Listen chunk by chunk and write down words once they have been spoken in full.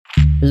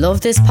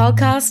Love this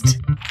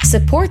podcast?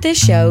 Support this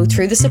show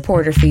through the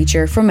supporter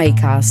feature from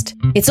Acast.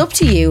 It's up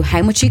to you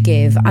how much you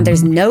give and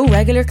there's no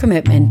regular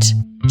commitment.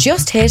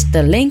 Just hit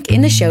the link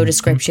in the show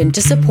description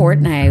to support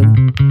now.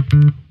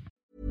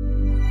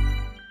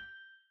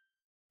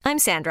 I'm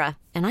Sandra,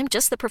 and I'm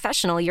just the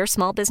professional your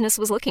small business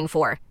was looking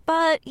for.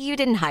 But you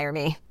didn't hire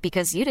me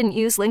because you didn't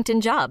use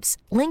LinkedIn Jobs.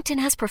 LinkedIn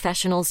has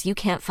professionals you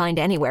can't find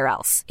anywhere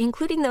else,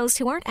 including those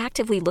who aren't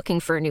actively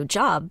looking for a new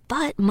job,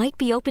 but might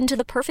be open to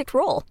the perfect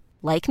role,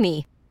 like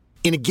me.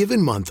 In a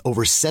given month,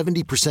 over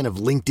 70% of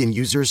LinkedIn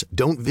users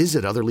don't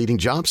visit other leading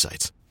job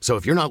sites. So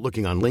if you're not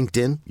looking on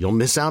LinkedIn, you'll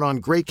miss out on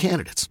great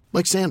candidates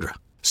like Sandra.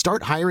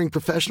 Start hiring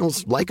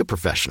professionals like a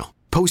professional.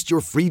 Post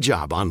your free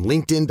job on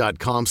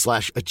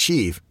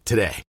linkedin.com/achieve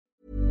today.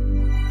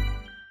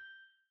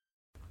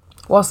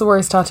 What's the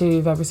worst tattoo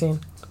you've ever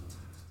seen?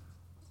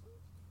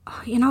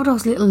 You know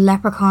those little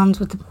leprechauns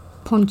with the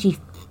punchy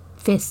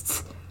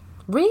fists?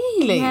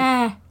 Really?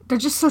 Yeah. They're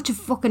just such a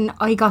fucking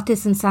I got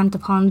this in Santa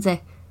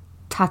Ponza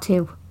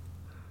tattoo.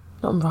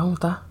 Nothing wrong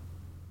with that.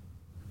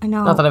 I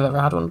know. Not that I've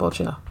ever had one, but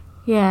you know.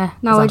 Yeah.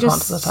 No, I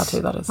just... The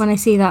tattoo, that is. When I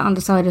see that on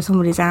the side of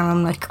somebody's arm,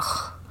 I'm like,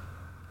 ugh.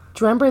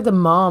 Do you remember the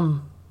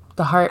mom?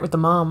 The heart with the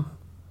mom?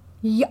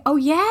 Yeah. Oh,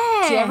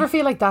 yeah. Do you ever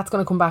feel like that's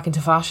going to come back into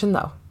fashion,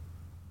 though?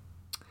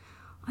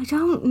 I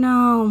don't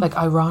know. Like,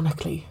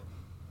 ironically.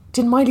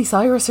 Did Miley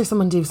Cyrus or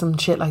someone do some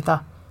shit like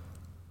that?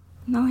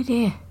 No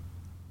idea.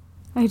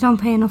 I don't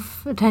pay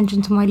enough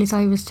attention to Miley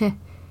Cyrus to...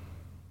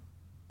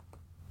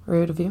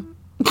 Rude of you.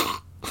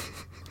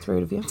 It's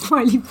rude of you.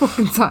 Miley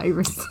fucking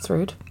Cyrus. It's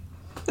rude.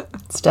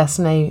 It's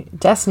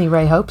Destiny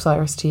Ray Hope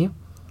Cyrus to you.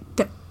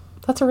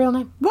 That's her real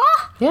name. What?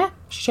 Yeah.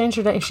 She changed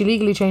her name. She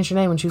legally changed her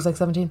name when she was like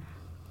 17.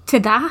 To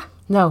that?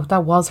 No,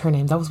 that was her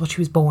name. That was what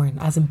she was born.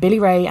 As in Billy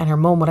Ray and her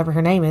mum, whatever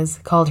her name is,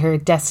 called her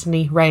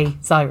Destiny Ray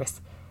Cyrus.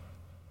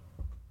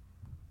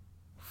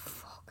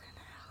 Fucking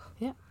hell.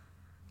 Yeah.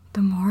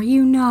 The more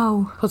you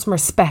know. Put some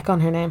respect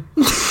on her name.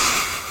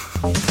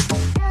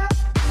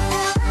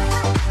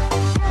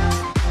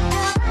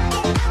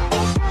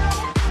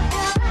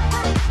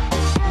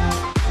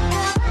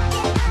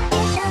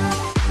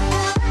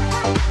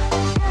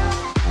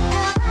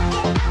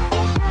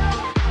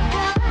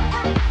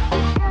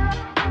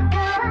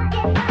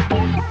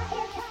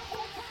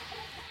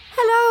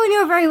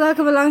 Very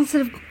welcome along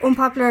to the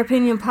Unpopular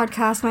Opinion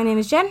podcast. My name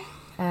is Jen.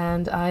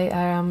 And I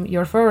am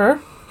your furrer,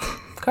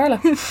 Carla.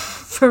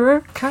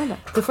 Furrer? Carla.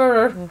 The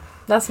furrer.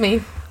 That's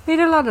me. We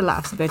had a lot of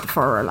laughs about the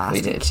furrer last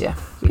week. We did, yeah.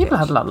 People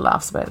had a lot of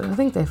laughs about it. I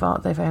think they found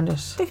it. They found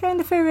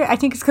the furrer. I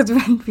think it's because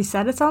we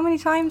said it so many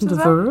times. The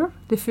furrer?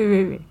 The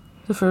furrer.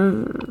 The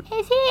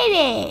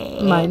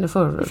furrer. Mine the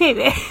furrer.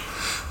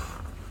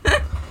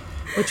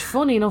 Which,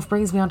 funny enough,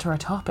 brings me on to our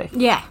topic.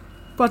 Yeah.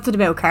 What's it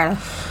about, Carla?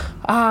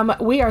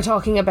 We are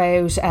talking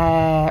about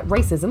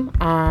racism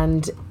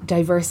and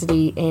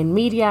diversity in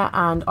media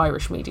and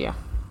Irish media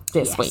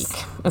this week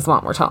is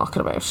what we're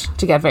talking about.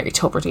 To get very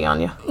tupperty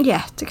on you.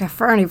 Yeah, to get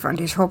very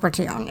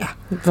tupperty on you.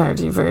 Very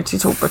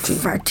tupperty.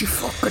 Very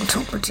fucking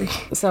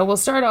tupperty. So we'll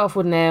start off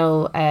with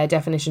now a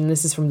definition.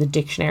 This is from the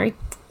dictionary.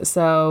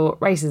 So,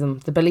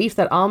 racism, the belief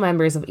that all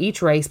members of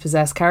each race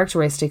possess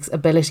characteristics,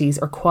 abilities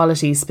or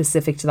qualities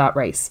specific to that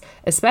race,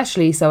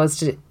 especially so as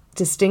to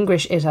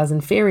distinguish it as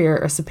inferior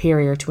or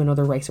superior to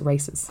another race or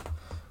races.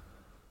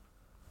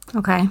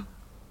 Okay.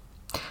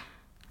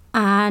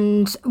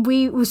 And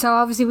so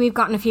obviously we've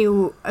gotten a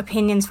few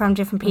opinions from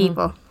different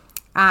people,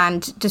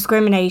 and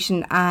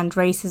discrimination and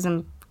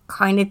racism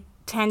kind of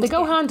tend to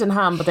go hand in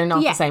hand, but they're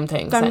not the same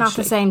thing. They're not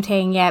the same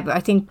thing, yeah, but I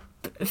think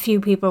a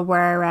few people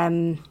were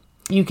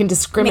you can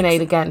discriminate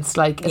against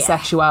like a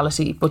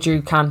sexuality, but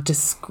you can't be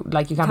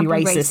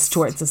racist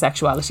towards a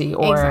sexuality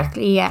or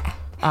exactly, yeah.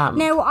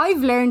 Now,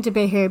 I've learned a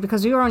bit here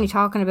because we were only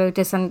talking about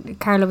this and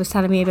Carla was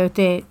telling me about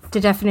the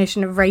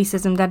definition of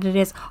racism that it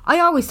is. I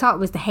always thought it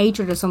was the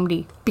hatred of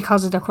somebody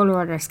because of their colour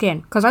or their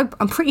skin. Because I'm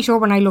pretty sure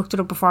when I looked it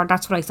up before,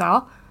 that's what I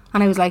saw.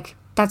 And I was like,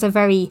 that's a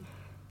very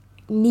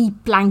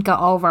neat blanket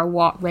over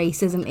what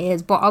racism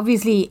is. But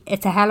obviously,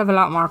 it's a hell of a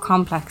lot more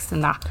complex than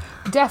that.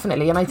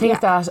 Definitely. And I think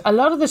that a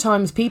lot of the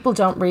times people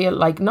don't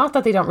not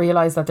that they don't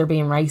realise that they're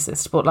being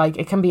racist, but like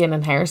it can be an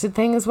inherited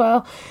thing as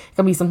well. It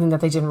can be something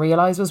that they didn't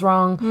realise was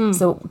wrong.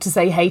 So to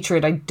say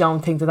hatred, I don't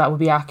think that would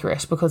be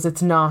accurate because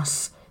it's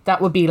not, that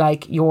would be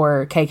like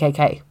your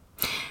KKK.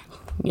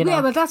 You know?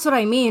 Yeah, but that's what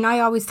I mean. I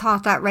always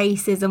thought that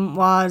racism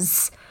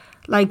was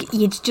like,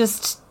 you'd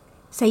just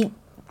say,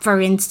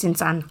 for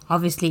instance, and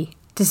obviously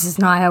this is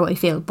not how I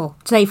feel,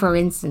 but say for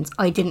instance,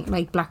 I didn't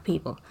like black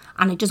people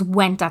and I just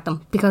went at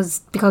them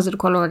because of the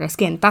colour of their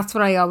skin. That's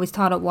what I always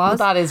thought it was.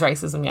 Well, that is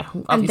racism, yeah.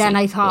 Obviously. And then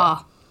I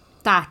thought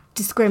that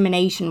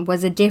discrimination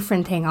was a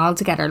different thing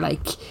altogether.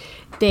 Like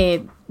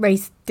the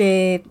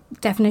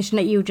definition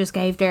that you just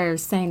gave there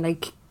is saying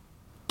like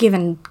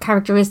given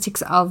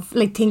characteristics of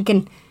like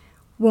thinking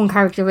one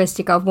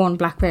characteristic of one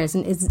black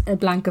person is a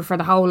blanket for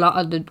the whole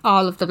lot of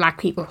all of the black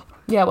people.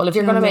 Yeah, well, if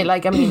you're going to make,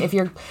 like, I mean,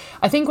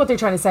 I think what they're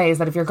trying to say is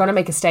that if you're going to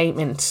make a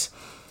statement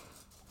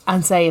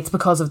and say it's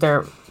because of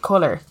their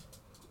colour,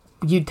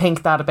 you'd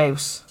think that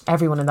about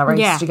everyone in that race.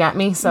 Yeah. Do you get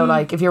me? So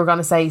like, if you were going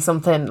to say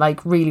something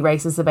like really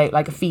racist about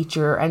like a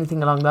feature or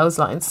anything along those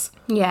lines,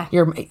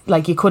 you're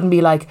like, you couldn't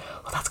be like,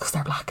 well, that's because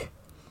they're black.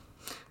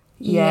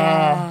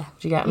 Yeah.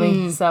 Do you get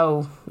me?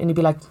 So, and you'd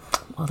be like,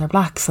 well, they're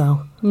black,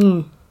 so.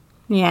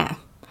 Yeah.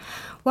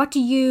 How do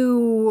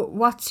you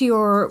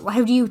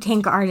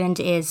think Ireland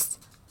is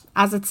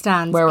as it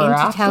stands Where we're in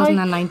at,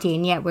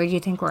 2019? Yeah, where do you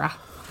think we're at?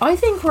 I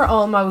think we're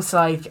almost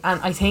like, and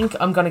I think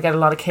I'm going to get a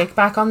lot of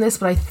kickback on this,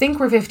 but I think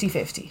we're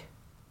 50-50.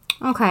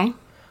 Okay.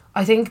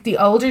 I think the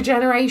older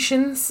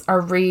generations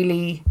are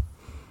really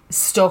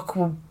stuck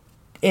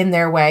in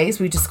their ways.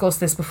 We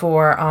discussed this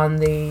before on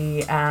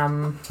the,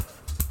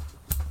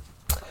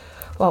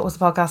 what was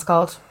the podcast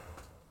called?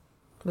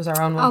 It was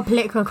our own one. Oh,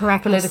 political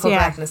correctness. Political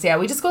correctness, yeah.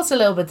 We discussed a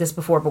little bit this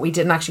before, but we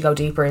didn't actually go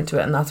deeper into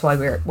it, and that's why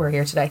we're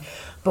here today.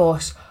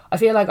 But I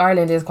feel like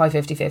Ireland is quite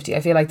 50-50. I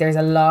feel like there's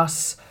a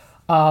lot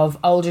of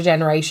older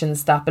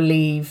generations that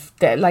believe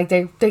that, like,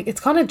 they it's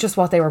kind of just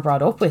what they were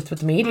brought up with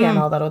the media and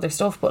all that other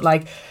stuff. But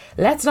like,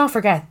 let's not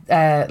forget,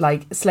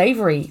 like,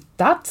 slavery,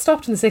 that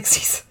stopped in the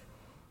 60s.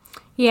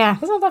 Yeah.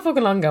 It's not that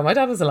fucking long ago. My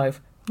dad was alive.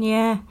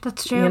 Yeah,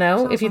 that's true. You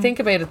know, So if you think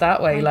about it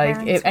that way, my like,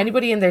 parents if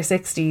anybody in their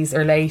 60s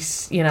or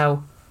late, you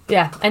know,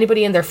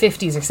 anybody in their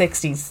 50s or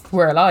 60s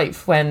were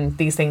alive when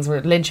these things were,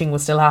 lynching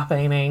was still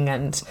happening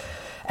and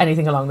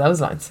anything along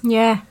those lines.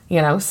 Yeah.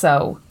 You know,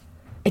 so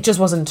it just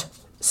wasn't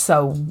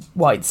so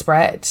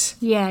widespread.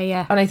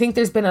 Yeah. And I think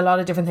there's been a lot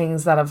of different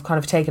things that have kind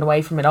of taken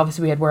away from it.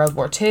 Obviously, we had World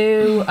War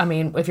II. I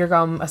mean, if you're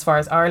going as far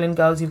as Ireland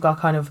goes, you've got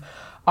kind of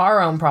our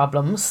own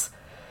problems.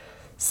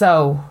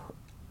 So,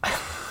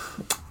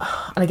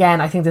 and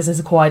again, I think this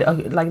is quite,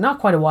 like, not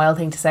quite a wild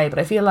thing to say, but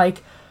I feel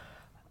like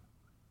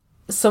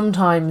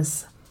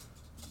sometimes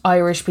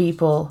Irish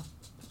people,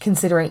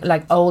 considering,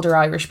 like, older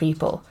Irish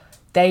people,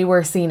 they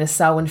were seen as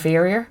so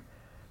inferior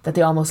that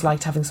they almost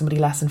liked having somebody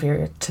less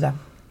inferior to them.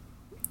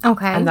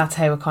 Okay. And that's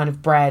how it kind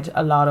of bred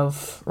a lot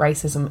of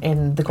racism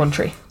in the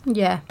country.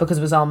 Yeah. Because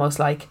it was almost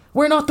like,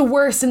 we're not the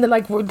worst in the,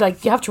 like, we're,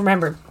 like, you have to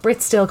remember,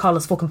 Brits still call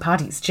us fucking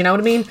paddies. Do you know what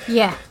I mean?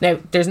 Yeah. Now,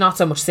 there's not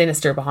so much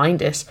sinister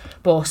behind it,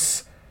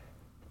 but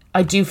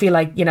I do feel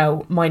like, you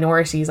know,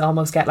 minorities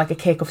almost get like a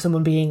kick of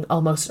someone being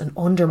almost an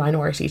under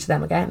minority to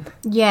them again.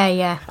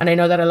 Yeah. And I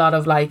know that a lot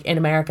of, like, in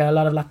America, a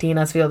lot of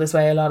Latinas feel this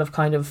way, a lot of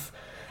kind of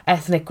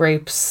ethnic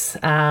groups,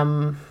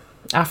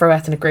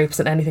 Afro-ethnic groups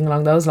and anything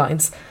along those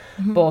lines.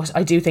 But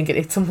I do think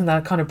it's something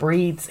that kind of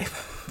breeds.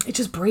 It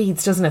just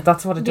breeds, doesn't it?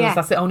 That's what it does. Yeah.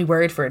 That's the only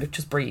word for it. It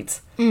just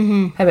breeds.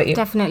 How about you?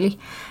 Definitely.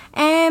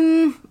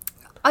 I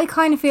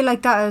kind of feel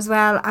like that as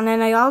well. And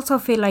then I also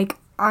feel like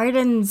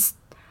Ireland,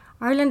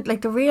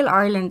 like the real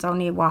Ireland's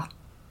only,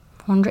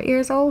 100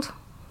 years old?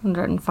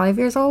 105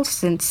 years old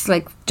since,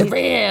 like, The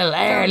real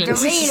Ireland. The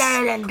real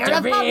Ireland.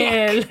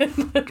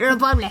 The real.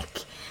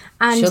 Republic.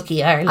 And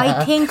Shucky Ireland.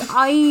 I think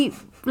I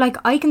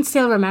can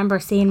still remember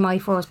seeing my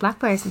first black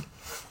person.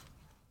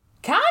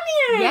 Can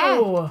you?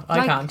 Yeah.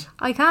 I can't.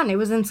 I can. It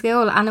was in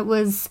school, and it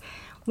was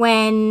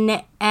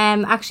when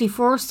actually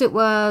first it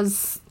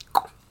was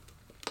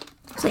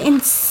in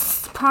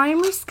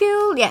primary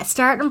school. Yeah,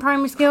 started in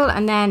primary school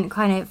and then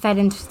kind of fed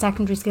into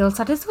secondary school.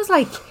 So this was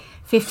like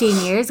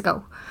 15 years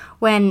ago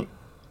when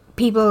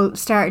people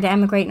started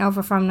emigrating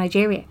over from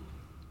Nigeria.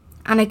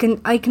 And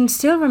I can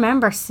still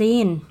remember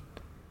seeing,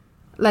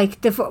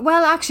 like,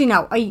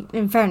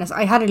 in fairness,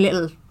 I had a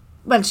little,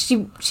 well,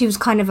 she was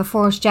kind of a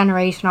first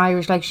generation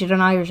Irish, like, she had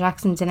an Irish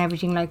accent and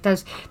everything. Like,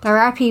 there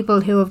are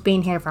people who have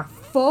been here for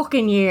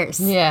fucking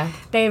years. Yeah.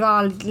 They've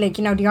all, like,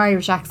 you know, the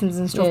Irish accents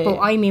and stuff. But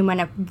I mean, when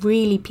it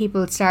really,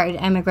 people started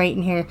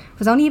emigrating here, it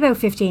was only about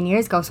 15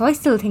 years ago. So I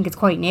still think it's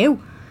quite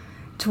new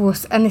to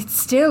us. And it's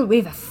still, we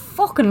have a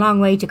fucking long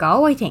way to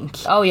go, I think.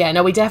 Oh yeah,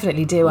 no, we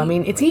definitely do. I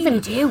mean, it's really even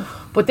do.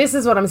 But this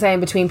is what I'm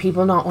saying, between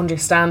people not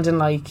understanding,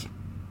 like,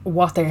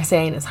 what they're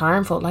saying is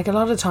harmful. Like, a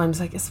lot of times,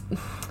 like,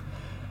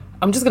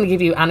 I'm just going to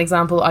give you an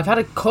example. I've had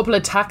a couple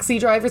of taxi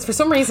drivers. For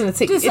some reason, it's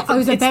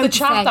the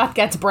chap that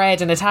gets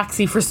bread in a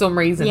taxi for some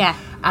reason. Yeah.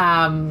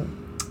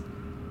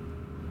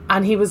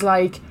 And he was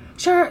like,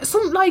 sure,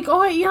 some, like,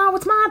 oh, you know,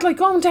 it's mad, like,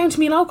 going down to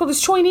me local,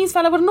 this Chinese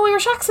fella with an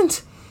Irish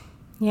accent.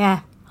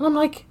 Yeah. And I'm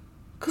like,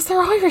 because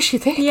they're Irish, you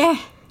think? Yeah.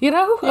 You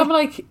know? Yeah. I'm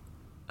like,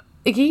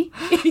 Iggy?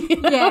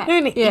 You know?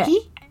 Yeah.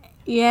 Iggy?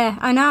 Yeah,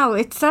 I know.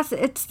 It's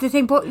the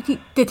thing. But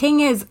the thing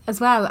is,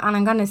 as well, and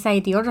I'm going to say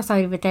the other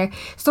side of it there,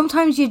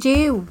 sometimes you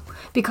do.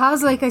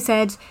 Because, like I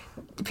said,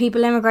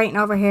 people immigrating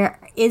over here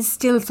is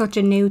still such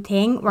a new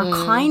thing. We're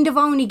kind of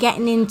only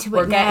getting into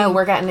it now.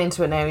 We're getting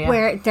into it now, yeah.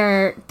 Where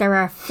there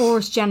are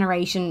first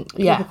generation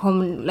people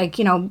coming, like,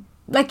 you know,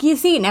 like you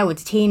see it now with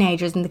the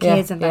teenagers and the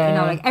kids and that, you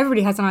know, like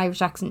everybody has an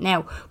Irish accent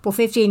now. But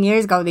 15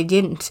 years ago, they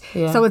didn't.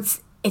 Yeah. So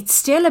it's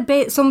still a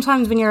bit,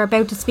 sometimes when you're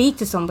about to speak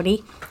to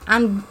somebody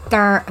and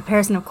they're a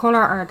person of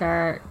colour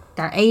or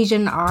they're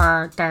Asian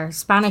or they're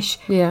Spanish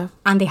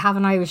and they have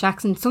an Irish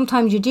accent,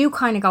 sometimes you do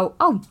kind of go,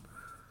 oh,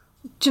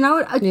 do you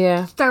know,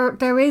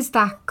 there is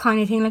that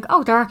kind of thing, like,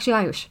 oh, they're actually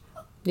Irish.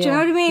 Do you know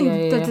what I mean?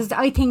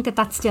 I think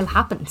that still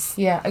happens.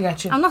 Yeah, I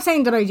get you. I'm not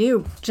saying that I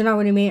do. Do you know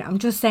what I mean? I'm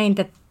just saying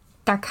that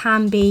there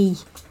can be,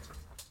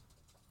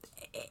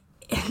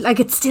 like,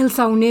 it's still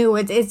so new.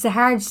 It's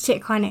hard to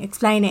kind of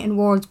explain it in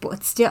words, but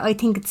it's still, I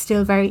think it's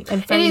still very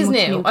it is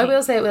much new. new I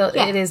will say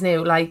Yeah. it is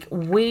new. Like,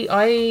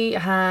 I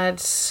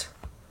had,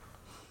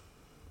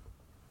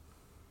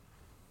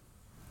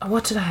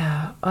 what did I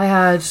have? I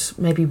had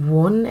maybe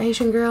one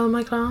Asian girl in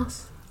my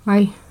class.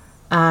 Right.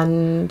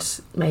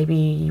 And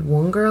maybe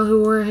one girl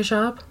who wore a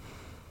hijab.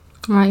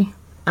 Right.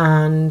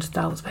 And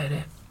that was about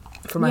it.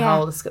 For my Yeah.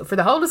 whole of school. For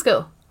the whole of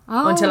school.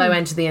 Oh. Until I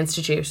went to the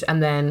institute.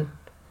 And then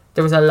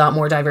there was a lot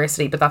more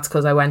diversity. But that's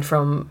because I went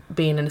from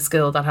being in a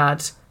school that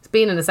had...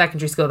 being in a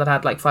secondary school that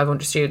had like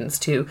 500 students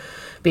to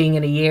being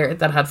in a year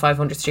that had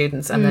 500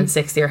 students. And then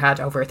sixth year had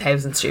over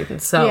 1,000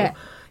 students. So... Yeah.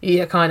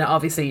 You kind of,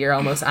 obviously you're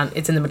almost, and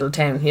it's in the middle of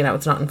town, you know,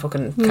 it's not in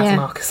fucking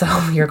Castleknock, so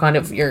you're kind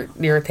of, you're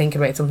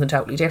thinking about something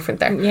totally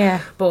different there.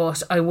 Yeah.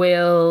 But I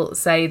will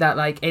say that,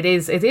 like, it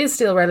is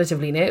still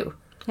relatively new.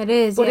 It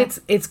is, But yeah.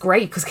 it's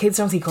great because kids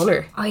don't see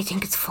colour. I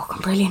think it's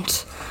fucking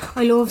brilliant.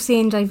 I love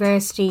seeing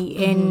diversity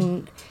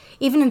in,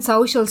 even in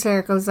social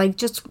circles, like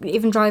just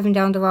even driving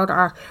down the road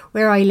or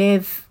where I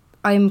live,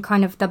 I'm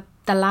kind of the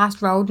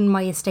last road in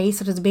my estate,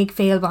 so there's a big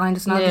field behind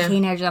us and all the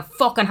teenagers are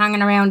fucking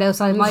hanging around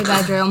outside my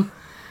bedroom.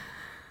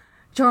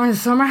 During the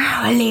summer,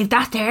 I leave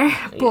that there,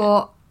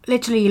 but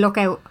literally you look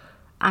out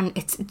and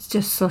it's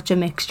just such a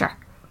mixture.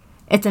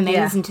 It's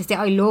amazing to see.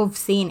 I love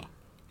seeing it.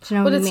 Do you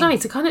know what I mean? But it's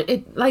nice. It kind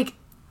of,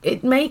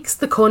 it makes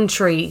the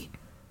country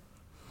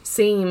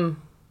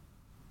seem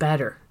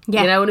better.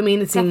 Yeah, you know what I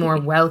mean? It seemed more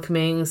definitely.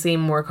 welcoming,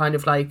 seemed more kind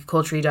of like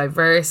culturally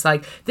diverse.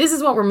 Like, this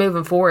is what we're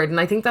moving forward. And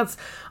I think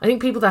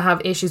people that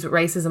have issues with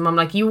racism, I'm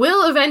like, you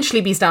will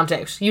eventually be stamped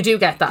out. You do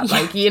get that.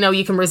 Like, you know,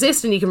 you can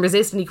resist and you can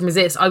resist and you can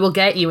resist. I will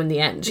get you in the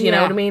end. You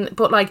know what I mean?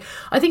 But like,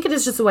 I think it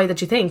is just the way that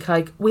you think.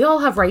 Like, we all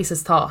have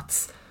racist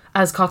thoughts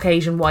as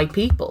Caucasian white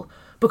people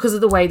because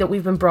of the way that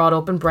we've been brought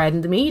up and bred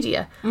in the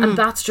media. And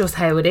that's just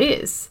how it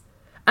is.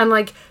 And,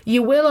 like,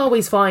 you will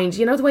always find,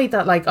 you know, the way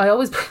that, like, I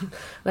always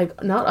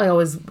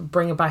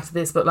bring it back to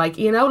this, but, like,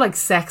 you know, like,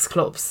 sex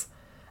clubs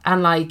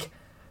and, like,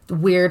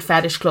 weird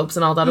fetish clubs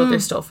and all that other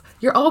stuff.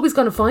 You're always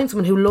going to find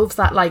someone who loves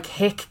that, like,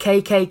 hick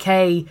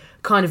KKK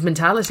kind of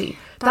mentality.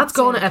 That's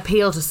going to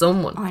appeal to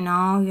someone. I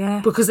know,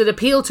 yeah. Because it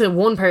appealed to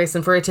one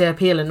person for it to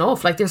appeal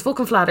enough. Like, there's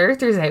fucking flat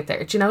earthers out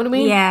there. Do you know what I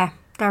mean? Yeah,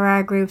 there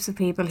are groups of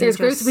people There's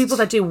groups of people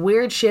that do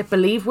weird shit,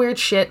 believe weird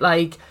shit,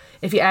 like...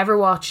 If you ever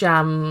watch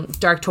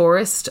Dark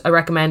Tourist, I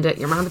recommend it.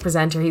 Your man, the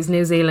presenter, he's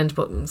New Zealand,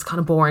 but it's kind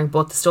of boring.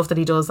 But the stuff that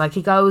he does, like,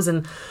 he goes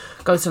to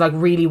like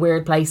really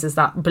weird places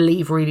that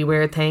believe really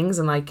weird things.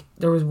 And like,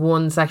 there was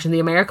one section, the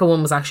America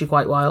one was actually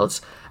quite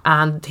wild.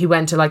 And he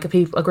went to like a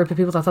group of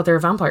people that thought they were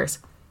vampires.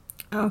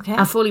 Okay.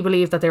 And fully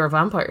believed that they were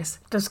vampires.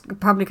 That's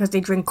probably because they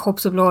drink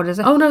cups of blood, is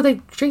it? Oh no,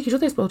 they drink each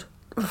other's blood.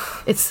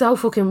 It's so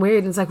fucking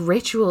weird, and it's like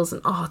rituals,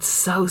 and it's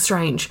so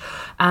strange.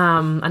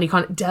 And he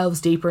kind of delves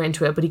deeper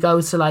into it, but he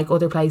goes to like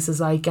other places,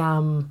 like he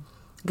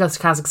goes to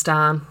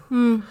Kazakhstan,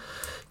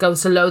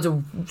 goes to loads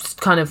of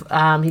kind of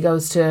he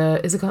goes to,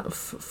 is it called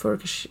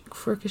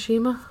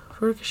Fukushima?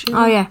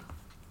 Oh yeah,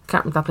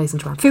 can't remember that place in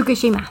Japan.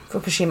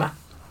 Fukushima.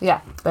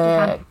 Yeah,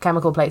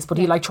 chemical place. But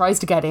he like tries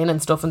to get in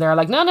and stuff, and they're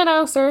like,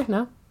 no, sir,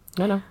 no,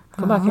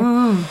 come back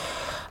here.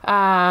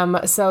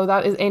 So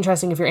that is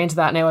interesting if you're into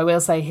that. Now I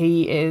will say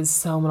he is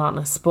so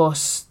monotonous,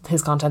 but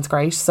his content's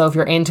great. So if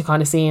you're into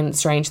kind of seeing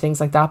strange things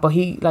like that, but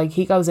he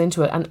goes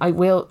into it, and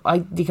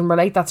you can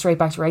relate that straight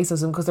back to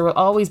racism, because there will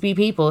always be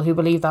people who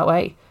believe that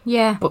way.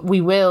 Yeah. But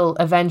we will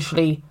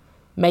eventually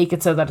make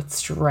it so that it's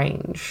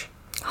strange.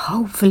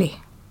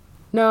 Hopefully.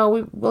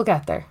 No, we'll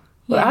get there.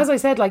 But Yeah. as I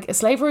said, like,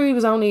 slavery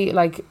was only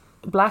like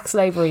black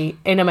slavery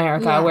in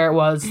America where it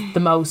was the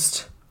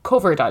most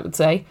covered, I would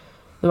say.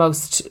 The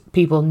most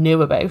people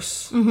knew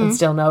about and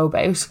still know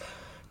about.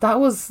 That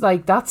was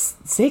like, that's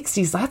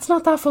 60s. That's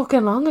not that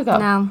fucking long ago.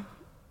 No,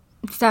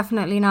 it's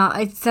definitely not.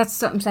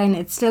 That's what I'm saying.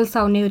 It's still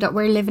so new that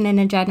we're living in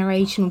a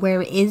generation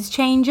where it is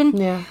changing.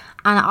 Yeah.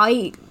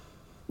 And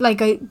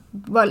like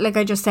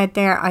I just said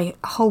there,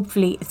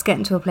 hopefully it's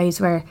getting to a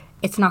place where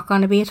it's not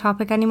going to be a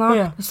topic anymore.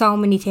 Yeah. There's so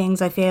many things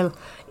I feel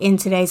in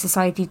today's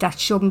society that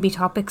shouldn't be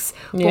topics,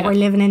 but Yeah. we're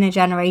living in a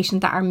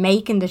generation that are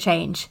making the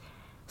change.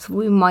 So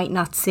we might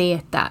not see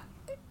it that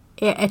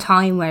a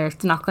time where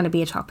it's not going to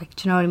be a topic.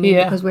 Do you know what I mean?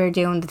 Yeah. Because we're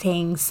doing the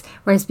things,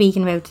 we're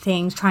speaking about the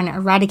things, trying to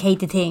eradicate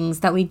the things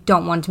that we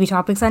don't want to be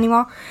topics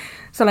anymore.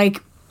 So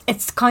like,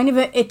 it's kind of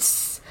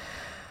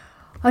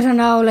I don't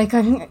know, like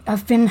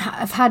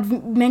I've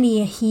had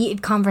many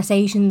heated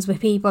conversations with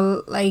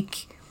people.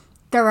 Like,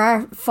 there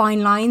are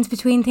fine lines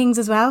between things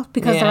as well,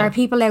 because there are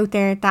people out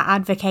there that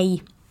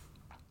advocate,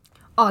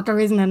 there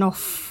isn't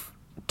enough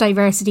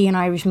diversity in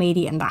Irish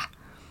media and that.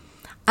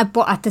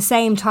 But at the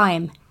same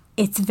time,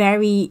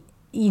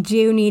 you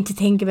do need to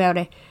think about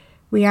it.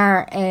 We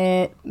are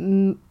a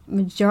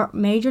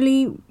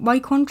majorly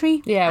white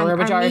country. Yeah, we're a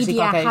majority our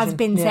media Caucasian. has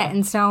been set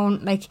in stone.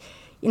 Like,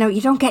 you know,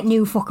 you don't get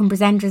new fucking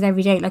presenters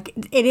every day. Like,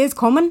 it is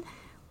coming,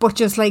 but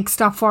just like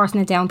stop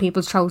forcing it down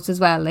people's throats as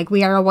well. Like,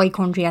 we are a white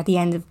country at the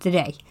end of the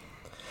day.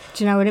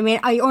 Do you know what I mean?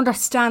 I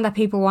understand that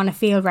people want to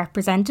feel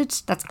represented.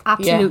 That's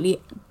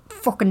absolutely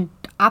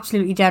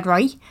absolutely dead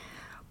right.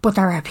 But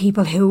there are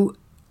people who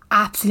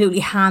absolutely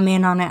ham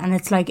in on it, and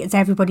it's like it's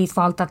everybody's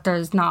fault that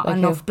there's not Like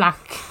enough who?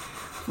 black.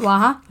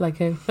 What? Like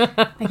who?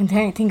 I can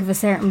think of a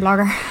certain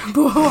blogger,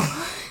 but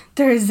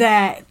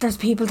there's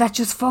people that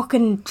just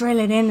fucking drill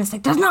it in. It's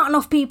like there's not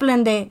enough people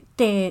in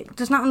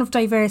there's not enough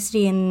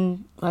diversity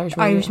in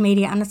Irish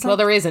media, and it's like, well,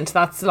 there isn't.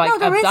 That's like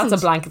that's a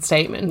blanket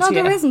statement. No,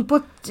 there isn't.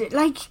 But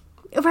like,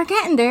 we're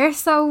getting there.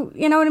 So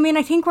you know what I mean.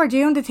 I think we're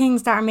doing the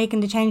things that are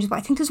making the changes, but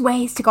I think there's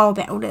ways to go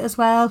about it as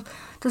well.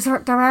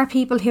 There are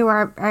people who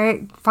are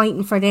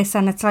fighting for this,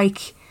 and it's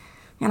like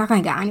you're not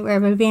going to get anywhere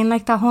by being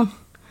like that, hon.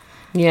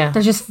 Yeah.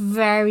 They're just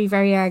very,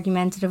 very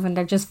argumentative, and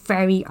they're just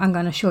very, I'm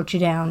going to shut you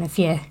down if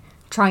you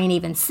try and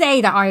even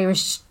say that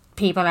Irish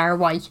people are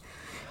white.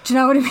 Do you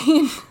know what I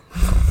mean?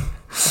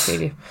 I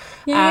feel you.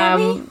 Yeah,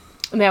 me?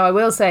 Now, I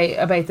will say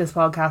about this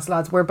podcast,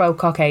 lads, we're both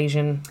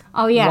Caucasian.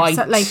 Oh, yeah. White,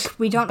 so, like,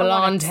 we don't know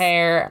blonde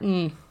hair.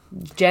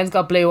 Jen's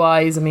got blue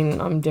eyes. I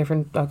mean, I'm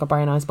different. I've got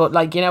brown eyes. But,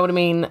 like, you know what I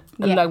mean?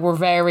 Yeah. Like, we're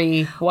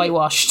very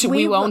whitewashed.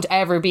 We won't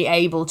ever be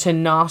able to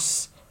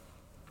not...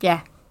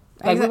 Yeah.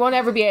 Like, we won't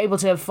ever be able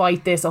to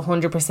fight this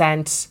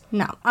 100%.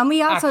 No. And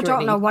we also accurately.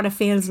 don't know what it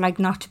feels like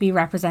not to be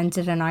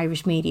represented in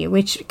Irish media,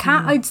 which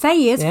I'd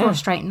say is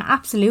frustrating.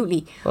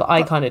 Absolutely. Well,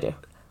 I kind of do.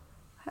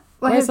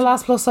 Where's the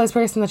last plus size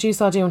person that you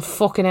saw doing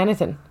fucking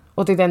anything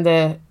other than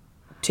the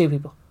two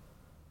people?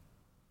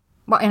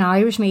 What, in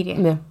Irish media?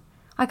 No.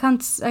 I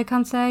can't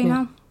say,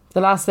 no.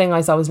 The last thing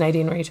I saw was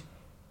Nadine Reid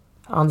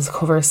on the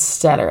cover of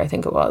Stellar, I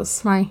think it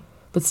was. Right.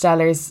 But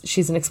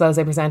she's an expose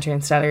presenter,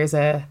 and Stellar's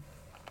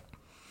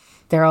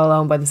they're all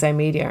owned by the same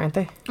media, aren't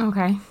they?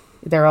 Okay.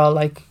 They're all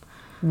like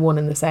one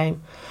and the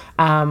same.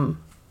 But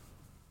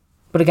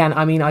again,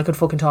 I mean, I could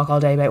fucking talk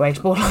all day about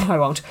weight, but I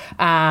won't.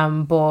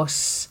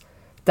 But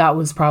that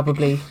was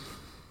probably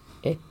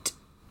it.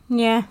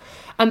 Yeah.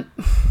 And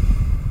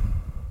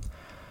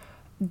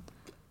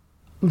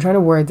I'm trying to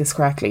word this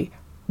correctly.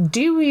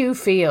 Do you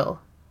feel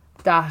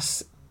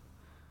that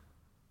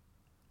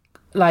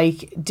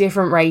like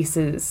different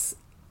races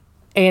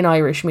in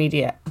Irish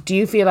media, do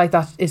you feel like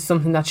that is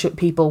something that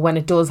people, when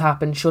it does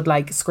happen, should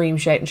like scream,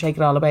 shout and shake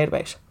it all about?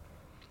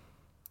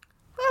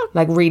 Well,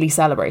 like really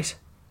celebrate?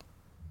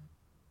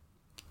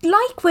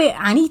 Like with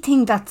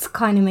anything that's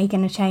kind of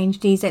making a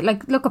change these days,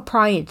 like look at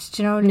Pride,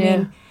 do you know what I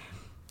mean?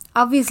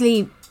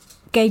 Obviously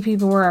gay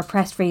people were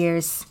oppressed for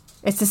years.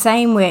 It's the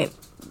same with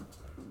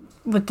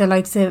the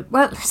likes of,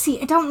 well, see,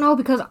 I don't know,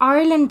 because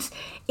Ireland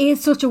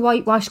is such a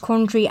whitewashed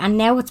country, and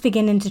now it's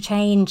beginning to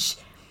change.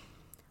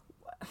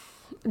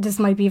 This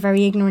might be a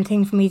very ignorant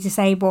thing for me to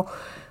say, but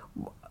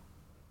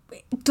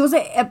does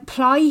it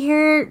apply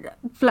here,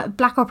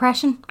 black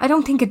oppression? I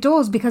don't think it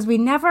does, because we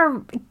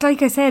never,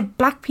 like I said,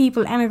 black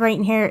people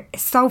emigrating here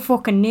is so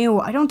fucking new.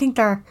 I don't think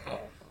there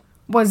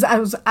was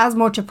as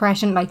much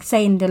oppression, like,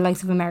 say, in the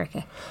likes of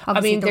America.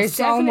 Obviously, I mean, there's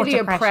so definitely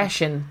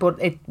oppression, but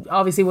it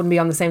obviously wouldn't be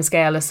on the same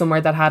scale as somewhere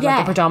that had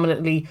like a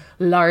predominantly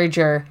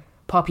larger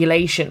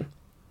population.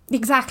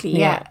 Exactly,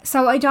 yeah.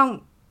 So I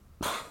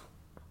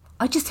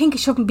just think it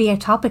shouldn't be a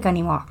topic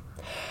anymore.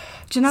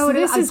 Do you know what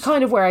this is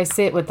kind of where I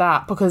sit with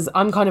that, because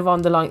I'm kind of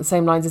on the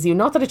same lines as you.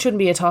 Not that it shouldn't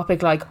be a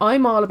topic. Like,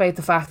 I'm all about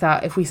the fact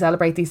that if we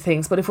celebrate these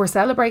things, but if we're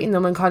celebrating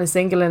them and kind of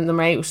singling them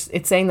out,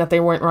 it's saying that they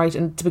weren't right.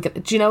 And do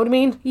you know what I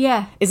mean?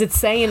 Yeah. Is it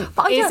saying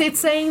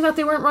that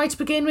they weren't right to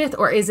begin with,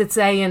 or is it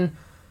saying,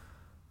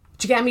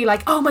 do you get me?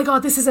 Like, oh my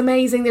god, this is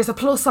amazing. There's a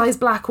plus size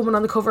black woman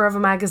on the cover of a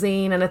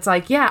magazine, and it's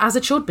like, yeah, as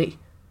it should be.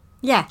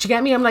 Yeah. Do you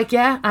get me? I'm like,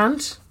 yeah,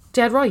 and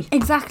dead right.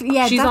 Exactly.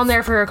 Yeah. She's on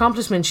there for her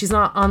accomplishment. She's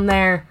not on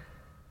there.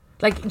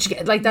 Like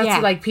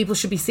that's like, people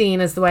should be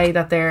seen as the way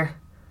that they're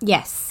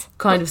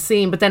kind of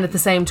seen. But then at the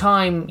same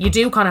time, you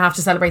do kind of have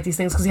to celebrate these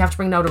things, because you have to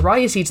bring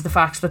notoriety to the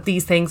fact that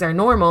these things are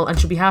normal and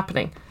should be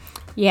happening.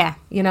 Yeah.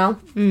 You know?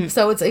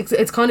 So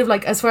it's kind of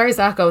like, as far as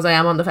that goes, I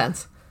am on the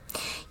fence.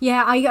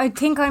 Yeah, I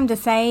think I'm the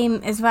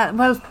same as well.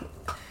 Well,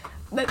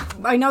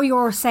 I know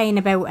you're saying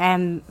about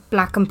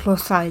black and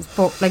plus size,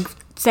 but like,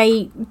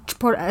 say, to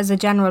put it as a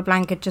general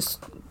blanket,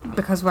 just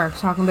because we're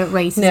talking about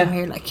racism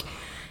here, like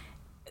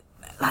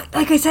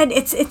I said,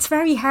 it's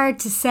very hard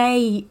to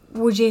say.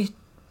 Would you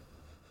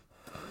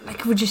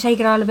shake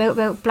it all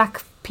about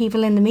black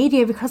people in the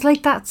media, because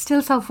like that's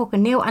still so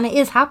fucking new, and it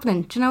is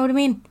happening. Do you know what I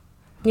mean?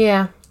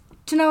 Yeah.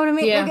 Do you know what I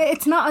mean? Yeah. Like,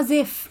 it's not as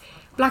if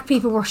black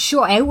people were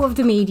shut out of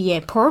the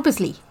media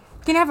purposely.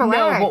 They never were.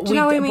 But do you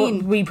know what I mean?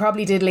 But we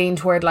probably did lean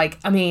toward, like,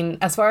 I mean,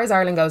 as far as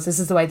Ireland goes, this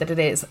is the way that it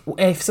is.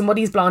 If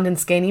somebody's blonde and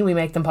skinny, we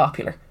make them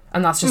popular,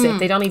 and that's just it.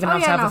 They don't even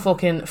have to have a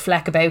fucking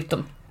fleck about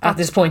them at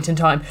this point in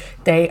time.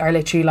 They are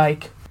literally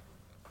like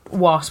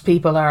what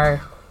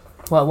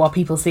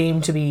people seem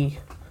to be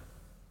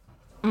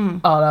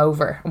all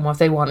over, and what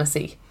they want to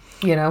see,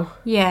 you know?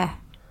 Yeah.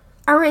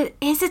 Or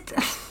is it...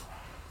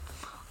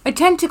 I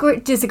tend to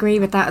disagree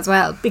with that as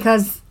well,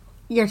 because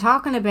you're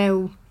talking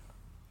about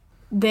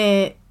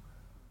the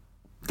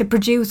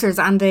producers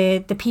and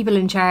the people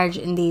in charge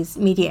in these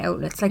media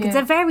outlets. Like, it's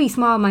a very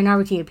small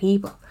minority of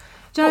people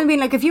Do you know what I mean?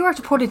 Like, if you were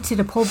to put it to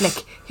the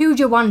public, who would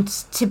you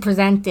want to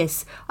present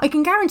this? I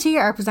can guarantee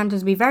our presenters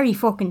will be very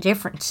fucking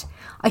different.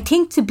 I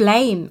think to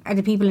blame are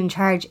the people in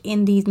charge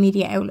in these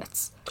media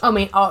outlets. I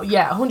mean, oh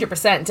yeah,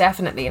 100%,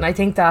 definitely. And I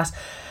think that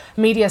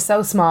media is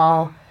so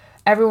small,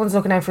 everyone's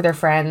looking out for their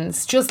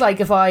friends. Just like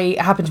if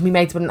I happen to be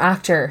mates with an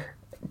actor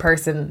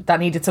person that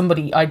needed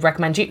somebody, I'd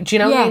recommend you. Do you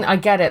know what I mean? I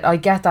get it. I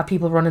get that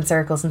people run in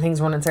circles and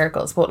things run in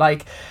circles. But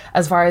like,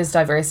 as far as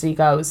diversity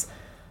goes,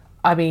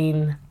 I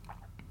mean,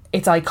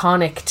 it's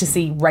iconic to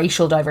see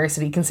racial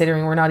diversity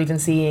considering we're not even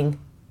seeing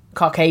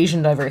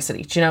Caucasian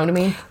diversity. Do you know what I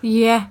mean?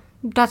 Yeah,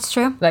 that's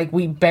true. Like,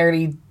 we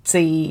barely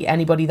see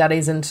anybody that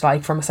isn't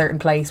like from a certain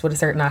place with a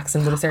certain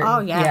accent, with a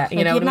certain you like,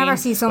 know what I mean?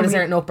 See somebody, with a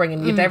certain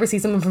upbringing. You'd never see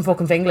someone from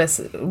fucking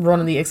Finglas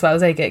running the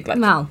Expose gig. Like,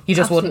 no, you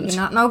just wouldn't.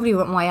 Not. Nobody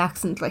with my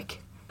accent, like,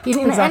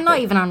 Exactly. And not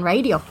even on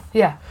radio.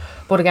 Yeah,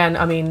 but again,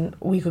 I mean,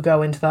 we could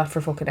go into that for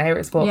fucking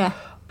hours. But yeah.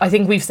 I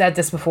think we've said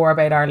this before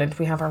about Ireland.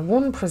 We have our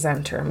one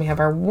presenter and we have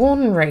our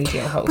one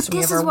radio host and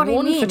we have our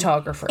one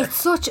photographer. It's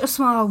such a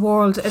small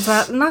world as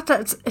well. Not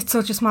that it's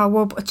such a small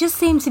world, but it just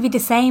seems to be the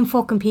same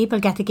fucking people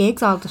get the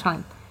gigs all the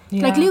time.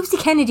 Yeah. Like, Lucy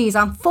Kennedy's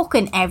on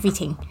fucking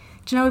everything.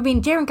 Do you know what I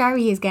mean? Darren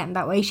Gary is getting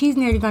that way. She's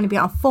nearly going to be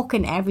on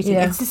fucking everything.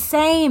 Yeah. It's the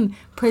same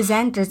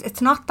presenters.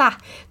 It's not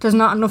that there's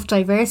not enough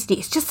diversity.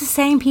 It's just the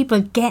same people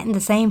getting the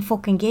same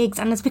fucking gigs.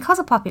 And it's because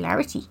of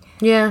popularity.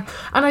 Yeah.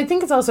 And I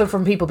think it's also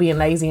from people being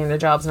lazy in their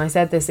jobs. And I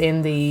said this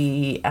in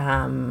the...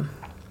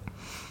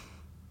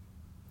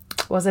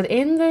 wasn't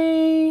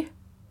in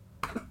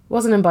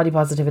Body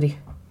Positivity.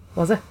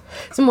 Was it?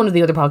 It's in one of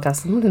the other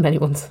podcasts. One of the many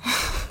ones.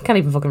 Can't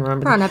even fucking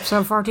remember. We're on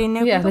episode 14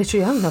 now. Yeah,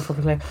 literally. I have no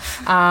fucking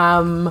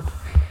clue.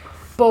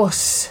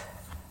 But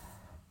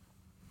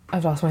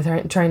I've lost my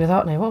train of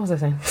thought now. What was I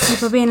saying?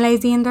 People being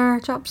lazy in their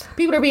jobs.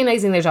 People are being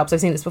lazy in their jobs.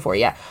 I've seen this before,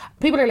 yeah.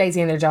 People are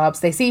lazy in their jobs.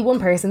 They see one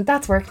person,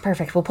 that's worked,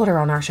 perfect, we'll put her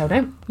on our show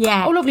now.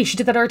 Yeah. Oh, lovely, she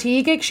did that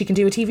RTE gig, she can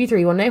do a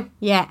TV3 one now.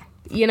 Yeah.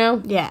 You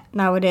know? Yeah,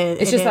 no, it is.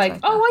 It's just like,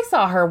 oh, I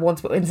saw her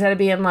once, but instead of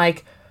being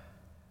like,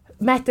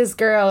 met this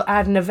girl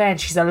at an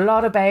event, she's a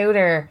lot about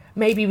her,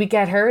 maybe we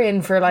get her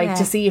in for like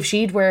to see if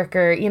she'd work,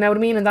 or you know what I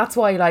mean. And that's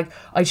why like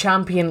I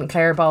champion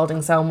Claire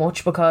Balding so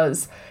much,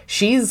 because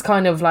she's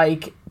kind of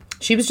like,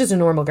 she was just a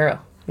normal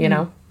girl, you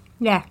know,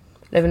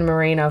 living in a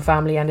Merino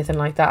family, anything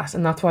like that.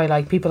 And that's why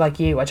like people like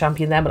you, I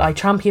champion them, but I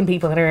champion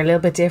people that are a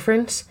little bit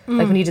different.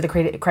 Like when you did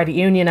the credit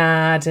union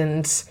ad,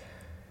 and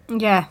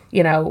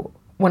you know,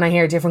 when I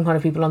hear different kind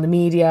of people on the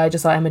media, I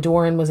just saw Emma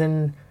Doran was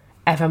in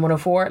FM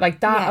 104,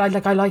 like that. I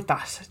like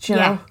that, do you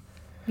know?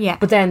 Yeah.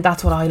 But then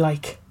that's what I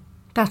like.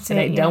 That's and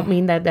it. I don't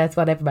mean that that's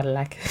what everybody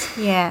like.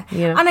 Yeah.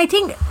 You know? And I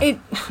think it.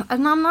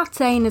 And I'm not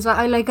saying as well.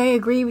 I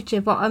agree with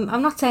you, but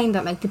I'm not saying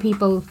that like the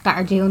people that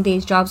are doing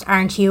these jobs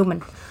aren't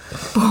human.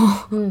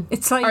 But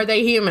it's like, are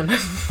they human?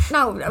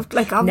 No,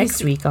 like obviously,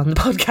 next week on the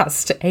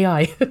podcast,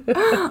 AI.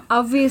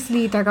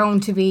 Obviously, they're going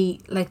to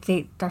be like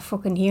they're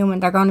fucking human.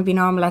 They're going to be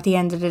normal at the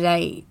end of the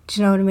day. Do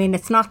you know what I mean?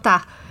 It's not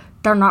that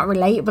they're not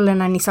relatable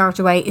in any sort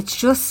of way. It's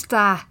just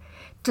that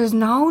there's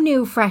no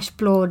new fresh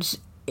blood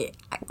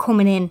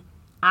coming in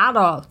at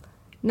all.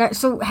 Now,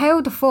 so how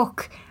the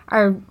fuck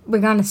are we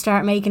going to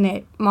start making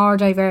it more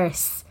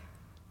diverse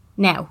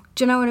now?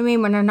 Do you know what I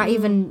mean? When they're not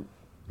even...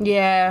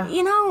 Yeah.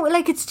 You know,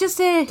 like it's just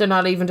a... They're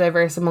not even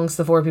diverse amongst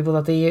the 4 people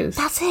that they use.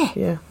 That's it.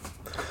 Yeah.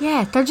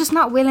 Yeah, they're just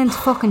not willing to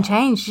fucking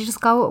change. You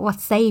just go with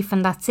what's safe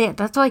and that's it.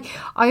 That's why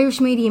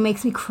Irish media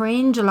makes me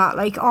cringe a lot.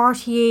 Like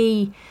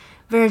RTE,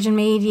 Virgin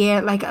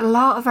Media, like a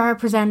lot of our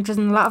presenters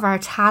and a lot of our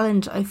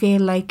talent, I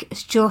feel like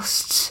it's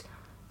just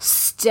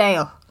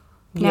stale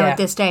now at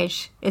this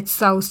stage. It's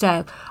so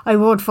stale. I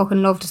would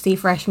fucking love to see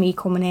fresh meat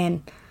coming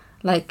in,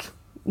 like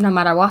no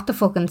matter what the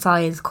fucking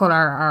size, colour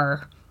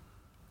or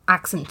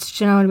accent.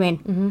 Do you know what I mean?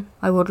 Mm-hmm.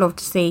 I would love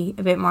to see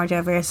a bit more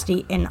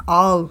diversity in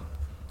all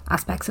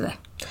aspects of it.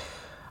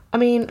 I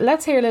mean,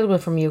 let's hear a little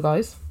bit from you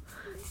guys,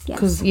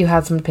 because you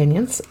had some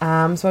opinions.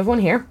 So I've one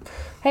here.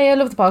 Hey, I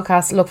love the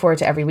podcast. Look forward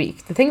to every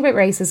week. The thing about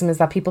racism is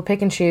that people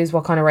pick and choose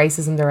what kind of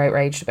racism they're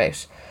outraged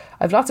about.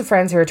 I've lots of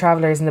friends who are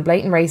travellers, and the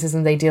blatant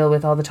racism they deal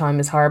with all the time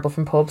is horrible,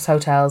 from pubs,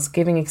 hotels,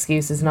 giving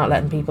excuses, not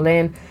letting people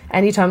in.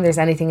 Anytime there's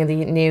anything in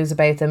the news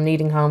about them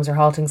needing homes or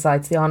halting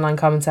sites, the online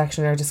comment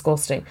section are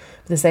disgusting.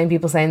 But the same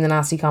people saying the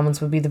nasty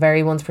comments would be the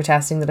very ones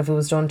protesting that if it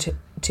was done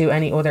to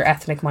any other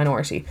ethnic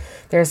minority.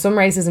 There is some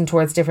racism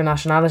towards different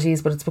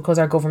nationalities, but it's because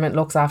our government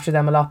looks after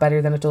them a lot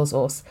better than it does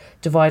us.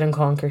 Divide and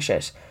conquer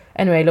shit.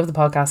 Anyway, love the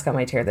podcast. Can't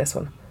wait to hear this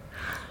one.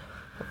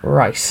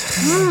 Right.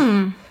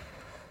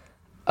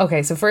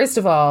 Okay, so first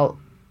of all,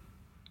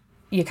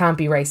 you can't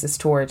be racist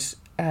toward...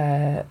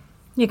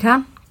 You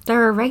can.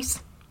 They're a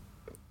race.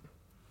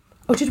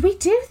 Oh, did we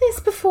do this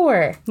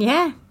before?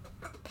 Yeah.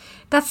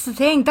 That's the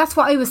thing. That's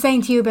what I was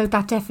saying to you about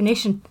that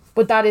definition.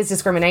 But that is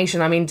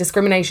discrimination. I mean,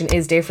 discrimination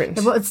is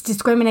different. But it's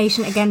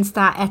discrimination against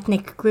that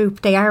ethnic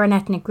group. They are an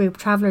ethnic group.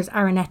 Travellers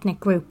are an ethnic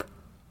group.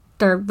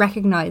 they're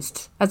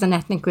recognised as an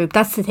ethnic group.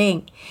 That's the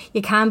thing.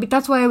 You can be.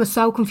 That's why I was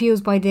so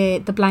confused by the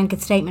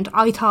blanket statement.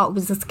 I thought it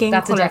was a skin colour.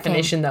 That's a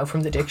definition though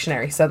from the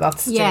dictionary, so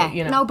that's still,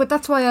 you know. No, but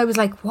that's why I was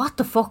like, what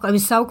the fuck? I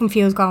was so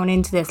confused going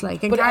into this.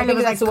 Like, and Carla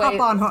was like, cop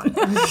on, hun.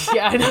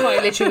 Yeah, I know. I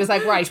literally was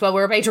like, right, well,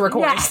 we're about to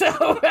record,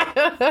 so.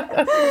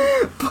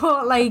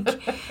 But like,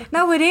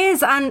 no, it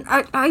is, and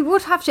I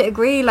would have to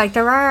agree. Like,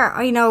 there are,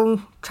 I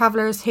know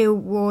travellers who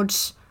would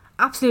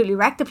absolutely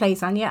wreck the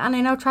place on you, and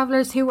I know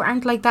travellers who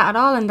aren't like that at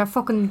all, and they're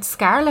fucking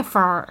scarlet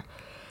for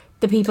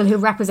the people who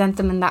represent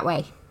them in that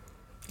way.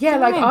 Yeah,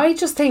 like, I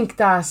just think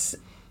that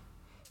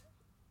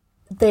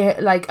they,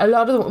 like, a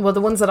lot of the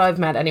ones that I've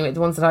met anyway,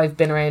 the ones that I've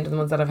been around and the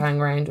ones that I've hung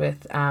around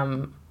with,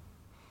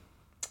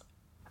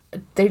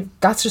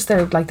 that's just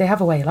their, like, they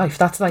have a way of life.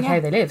 That's like how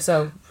they live.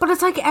 So, but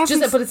it's like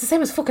but it's the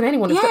same as fucking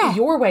anyone. If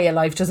your way of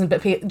life doesn't,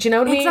 do you know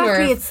what I mean?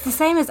 Exactly, it's the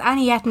same as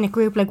any ethnic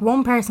group. Like,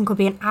 one person could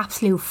be an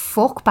absolute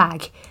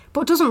fuckbag,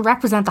 but it doesn't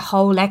represent the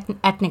whole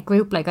ethnic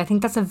group. Like, I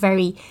think that's a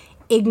very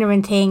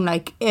ignorant thing.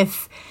 Like,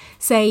 if,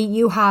 say,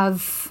 you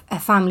have a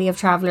family of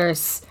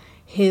travellers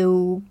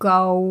who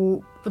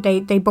go,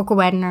 they book a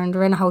wedding or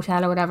they're in a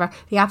hotel or whatever,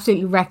 they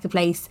absolutely wreck the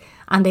place,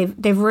 and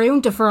they've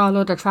ruined it for all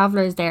other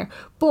travellers there.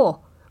 But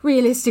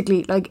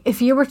realistically, like,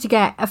 if you were to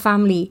get a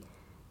family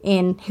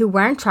in who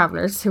weren't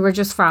travellers, who were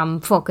just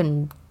from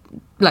fucking,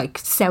 like,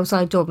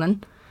 Southside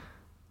Dublin,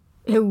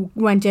 who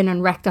went in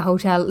and wrecked a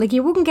hotel, like,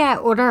 you wouldn't get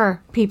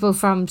other people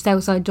from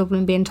Southside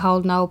Dublin being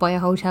told no by a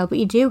hotel, but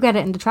you do get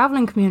it in the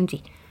travelling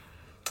community.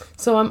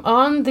 So I'm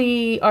on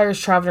the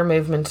Irish Traveller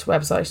Movement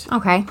website.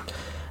 Okay.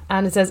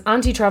 And it says,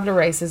 anti-traveller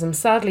racism.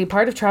 Sadly,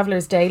 part of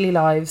travellers' daily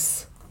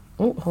lives...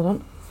 Oh, hold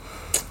on.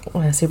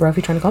 I see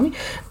Brophy trying to call me.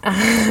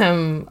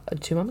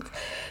 2 moments.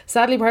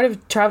 Sadly, part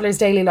of travellers'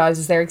 daily lives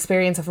is their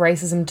experience of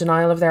racism,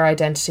 denial of their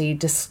identity,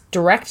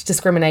 direct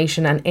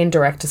discrimination and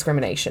indirect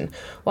discrimination.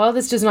 While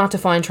this does not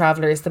define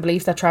travellers, the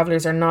belief that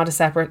travellers are not a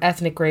separate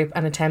ethnic group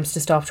and attempts to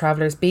stop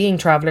travellers being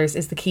travellers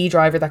is the key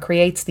driver that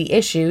creates the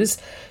issues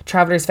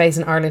travellers face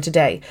in Ireland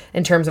today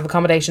in terms of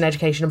accommodation,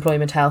 education,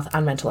 employment, health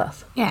and mental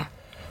health. Yeah.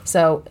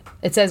 So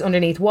it says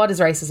underneath, what is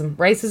racism?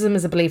 Racism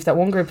is a belief that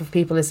one group of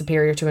people is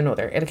superior to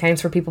another. It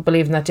accounts for people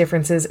believing that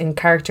differences in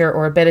character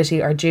or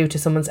ability are due to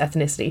someone's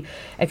ethnicity.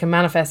 It can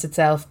manifest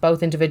itself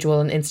both individual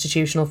and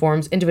institutional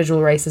forms.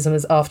 Individual racism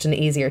is often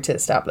easier to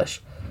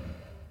establish.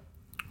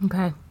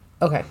 Okay.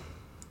 I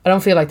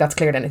don't feel like that's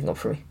cleared anything up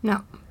for me.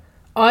 No.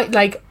 I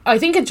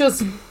think it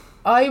just,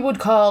 I would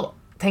call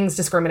things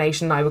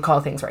discrimination and I would call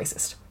things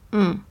racist.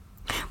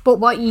 But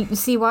what you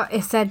see, what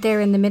it said there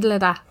in the middle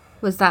of that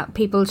was that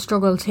people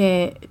struggle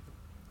to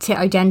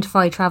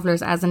identify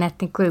travellers as an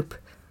ethnic group,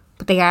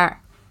 but they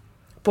are.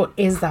 But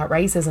is that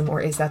racism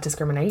or is that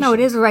discrimination? No, it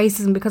is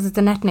racism because it's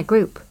an ethnic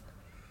group.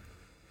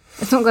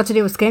 It's not got to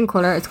do with skin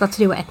colour, it's got to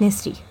do with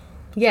ethnicity.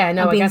 Yeah,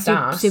 no, I get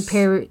that.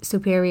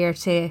 Superior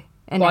to an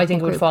ethnic I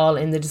think it would group. fall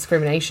in the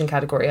discrimination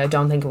category. I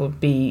don't think it would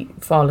be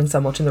falling so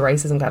much in the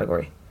racism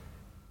category.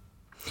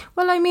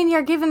 Well, I mean,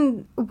 you're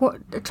giving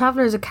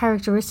travellers a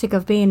characteristic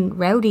of being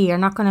rowdy. You're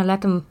not going to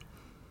let them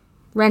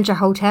rent your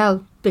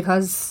hotel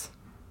because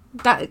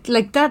that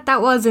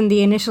was in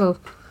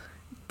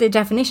the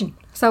definition.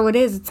 So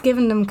it's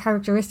giving them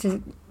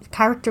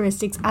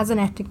characteristics as an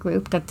ethnic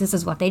group that this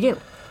is what they do.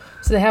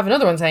 So they have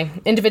another one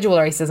saying individual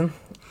racism.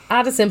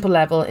 At a simple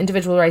level,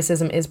 individual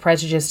racism is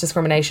prejudice,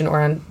 discrimination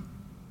or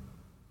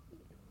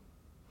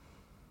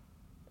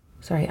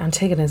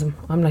antagonism.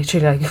 I'm like,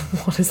 truly like,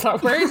 what is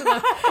that word?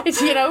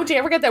 Do you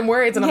ever get them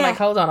words? And I'm like,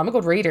 hold on, I'm a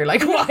good reader.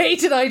 Like, why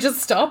did I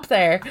just stop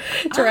there?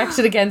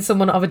 Directed against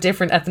someone of a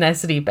different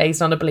ethnicity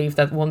based on a belief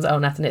that one's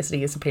own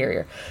ethnicity is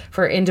superior.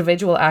 For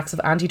individual acts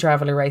of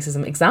anti-traveller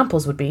racism,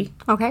 examples would be,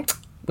 okay,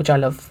 which I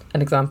love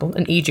an example,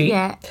 an e.g.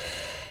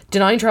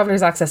 denying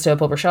travellers access to a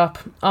pub or shop,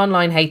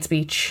 online hate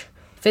speech,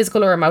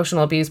 physical or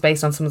emotional abuse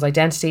based on someone's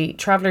identity,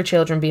 traveller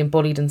children being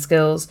bullied in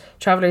schools,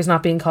 travellers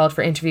not being called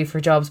for interview for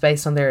jobs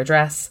based on their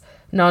address,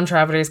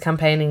 non-travellers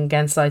campaigning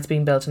against sites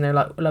being built in their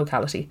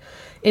locality.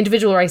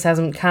 Individual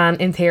racism can,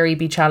 in theory,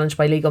 be challenged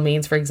by legal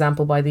means, for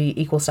example, by the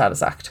Equal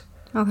Status Act.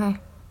 Okay.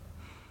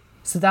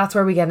 So that's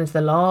where we get into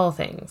the law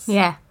things.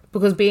 Yeah.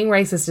 Because being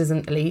racist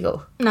isn't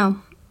illegal.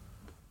 No.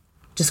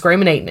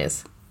 Discriminating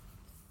is.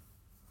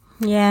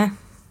 Yeah.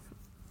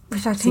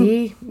 Which I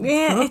think...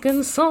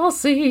 fucking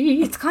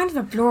saucy. It's kind of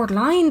a blurred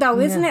line, though,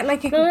 isn't it?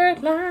 Like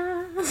blurred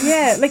line.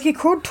 Yeah, like it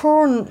could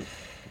turn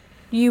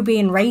you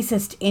being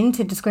racist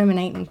into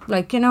discriminating.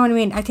 Like, you know what I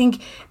mean? I think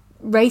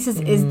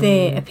racist is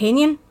the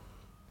opinion,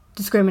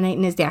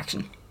 discriminating is the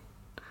action.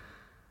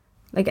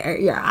 Like,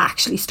 you're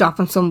actually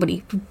stopping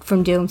somebody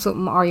from doing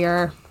something, or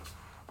you're...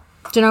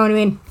 Do you know what I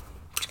mean?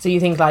 So you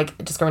think, like,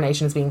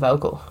 discrimination is being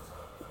vocal?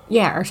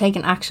 Yeah, or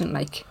taking action,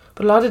 like...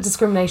 But a lot of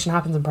discrimination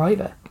happens in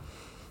private.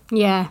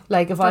 Yeah.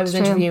 Like, if I was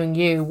interviewing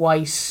you,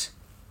 white,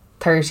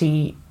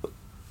 30,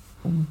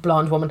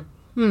 blonde woman,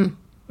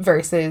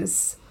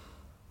 versus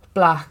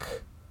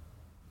black,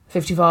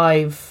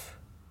 55,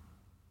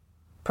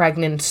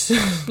 pregnant.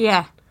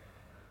 Yeah.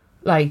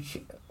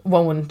 Like,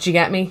 woman, do you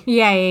get me?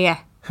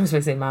 Yeah. I was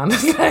going to say man.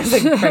 I was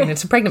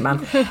like pregnant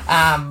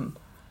man.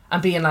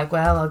 And being like,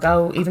 well, I'll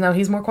go, even though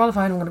he's more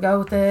qualified, I'm going to go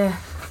with the...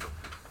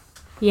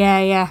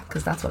 Yeah.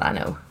 Because that's what I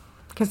know.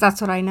 Because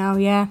that's what I know,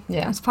 yeah.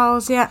 I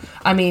suppose, yeah.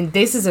 I mean,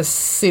 this is a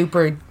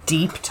super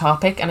deep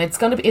topic, and it's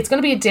gonna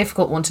be a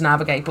difficult one to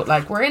navigate. But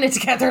like, we're in it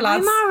together,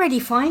 lads. I'm already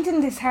finding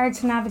this hard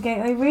to navigate.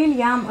 I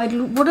really am. I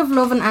would have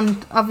loved,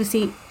 and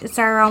obviously it's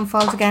our own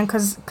fault again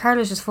because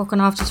Carla's just fucking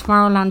off to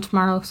Tomorrowland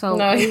tomorrow. So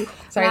no,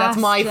 sorry, that's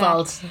my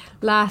fault.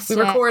 We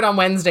record on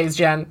Wednesdays,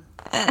 Jen.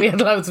 We had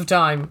loads of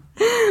time.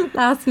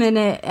 Last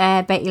minute,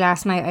 Betty.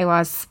 Last night I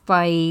was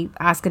by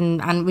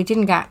asking, and we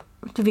didn't get.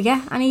 Did we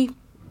get any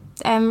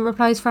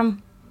replies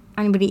from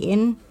anybody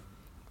in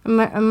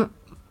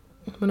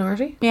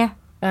minority? Yeah.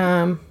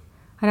 I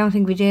don't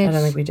think we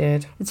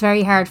did. It's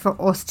very hard for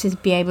us to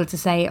be able to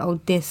say,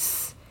 oh,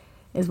 this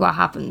is what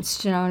happens.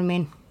 Do you know what I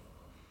mean?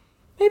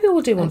 Maybe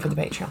we'll do one for the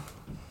Patreon.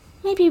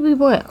 Maybe we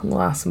will.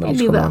 We'll ask somebody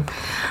to come on.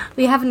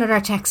 We have another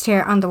text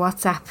here on the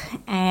WhatsApp.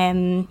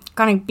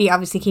 Gonna be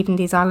obviously keeping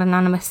these all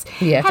anonymous.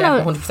 Yeah,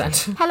 hello,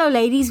 100%. Hello,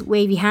 ladies.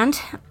 Wavy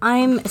hand.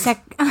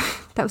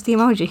 That was the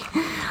emoji.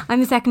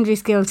 I'm a secondary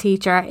school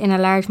teacher in a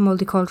large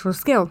multicultural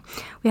school.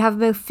 We have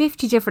about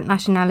 50 different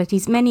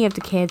nationalities. Many of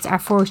the kids are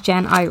first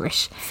gen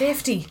Irish.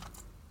 50?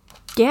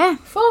 Yeah.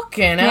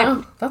 Fucking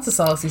hell. That's a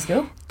saucy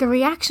school. The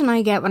reaction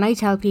I get when I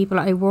tell people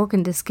I work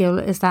in this school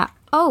is that,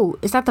 oh,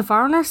 is that the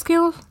foreigner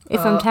school?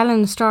 If I'm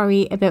telling a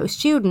story about a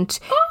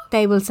student,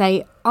 they will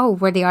say, oh,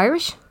 were they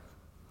Irish?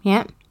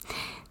 Yeah.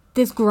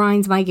 This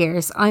grinds my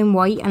gears. I'm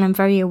white and I'm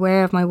very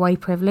aware of my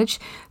white privilege.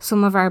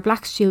 Some of our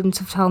black students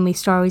have told me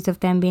stories of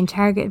them being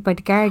targeted by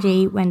the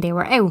Gardaí when they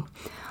were out.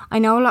 I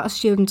know a lot of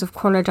students of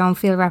colour don't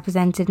feel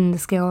represented in the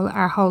school.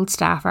 Our whole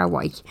staff are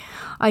white.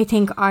 I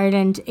think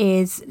Ireland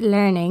is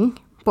learning,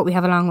 but we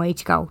have a long way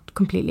to go.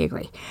 Completely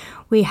agree.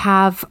 We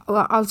have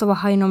also a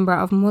high number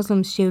of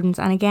Muslim students,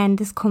 and again,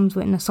 this comes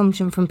with an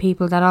assumption from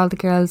people that all the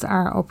girls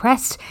are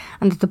oppressed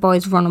and that the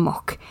boys run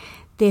amok.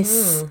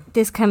 This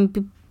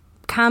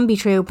can be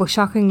true, but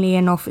shockingly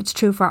enough, it's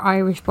true for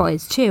Irish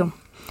boys too.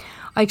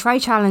 I try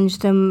challenge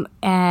them,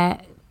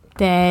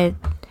 the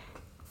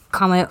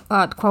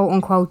quote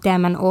unquote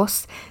them and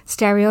us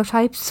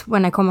stereotypes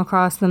when I come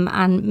across them,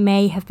 and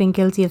may have been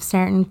guilty of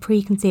certain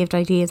preconceived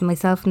ideas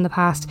myself in the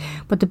past.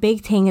 But the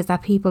big thing is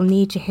that people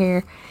need to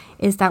hear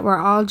is that we're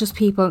all just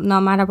people,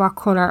 no matter what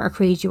colour or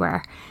creed you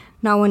are.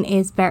 No one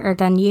is better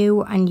than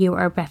you, and you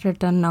are better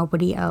than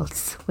nobody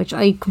else, which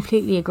I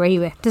completely agree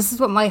with. This is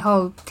what my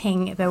whole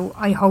thing about,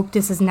 I hope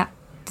this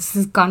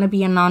is gonna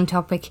be a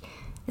non-topic,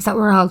 is that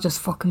we're all just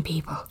fucking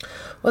people.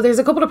 Well, there's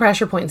a couple of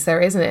pressure points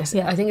there, isn't it?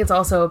 Yeah. I think it's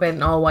also about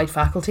an all-white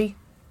faculty.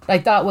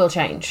 Like, that will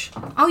change.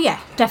 Oh yeah,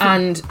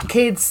 definitely. And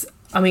kids,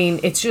 I mean,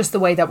 it's just the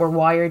way that we're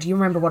wired. You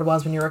remember what it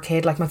was when you were a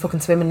kid? Like, my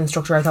fucking swimming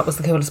instructor, I thought was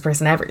the coolest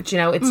person ever. Do you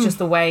know, it's just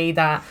the way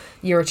that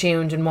you're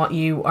attuned and what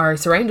you are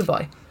surrounded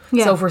by.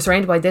 Yeah. So if we're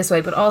surrounded by this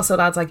way, but also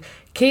lads, like,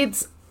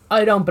 kids,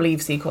 I don't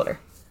believe see colour,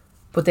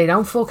 but they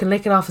don't fucking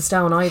lick it off a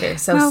stone either.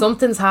 So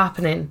something's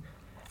happening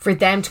for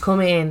them to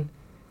come in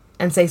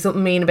and say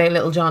something mean about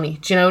little Johnny.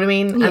 Do you know what I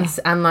mean? Yeah.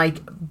 And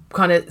like,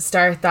 kind of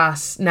start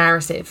that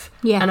narrative.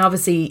 Yeah. And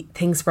obviously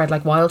things spread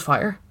like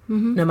wildfire,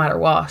 no matter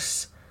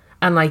what.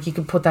 And like, you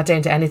can put that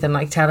down to anything,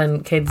 like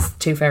telling kids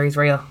Tooth Fairy's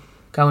real,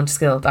 going to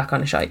school, that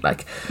kind of shit.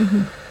 Like,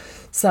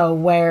 so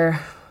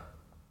where,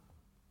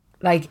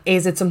 like,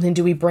 is it something,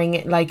 do we bring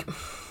it, like,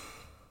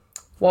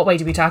 what way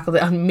do we tackle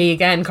it? And me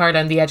again, Carla,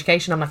 and the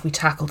education, I'm like, we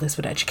tackle this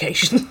with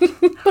education.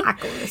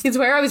 It's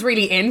where I was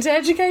really into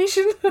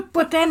education.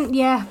 But then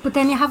you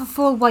have a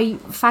full white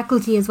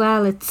faculty as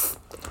well.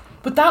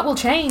 But that will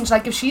change.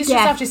 Like, if she's just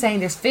after saying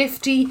there's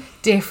 50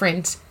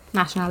 different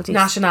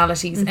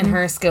nationalities in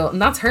her school,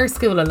 and that's her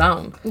school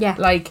alone. Yeah.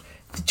 Like,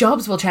 the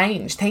jobs will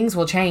change, things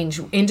will change.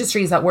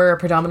 Industries that were a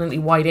predominantly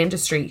white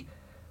industry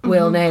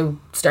will now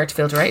start to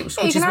filter out,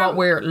 which is what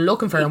we're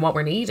looking for and what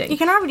we're needing. You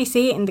can already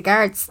see it in the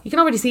guards. You can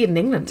already see it in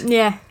England.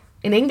 Yeah.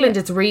 In England,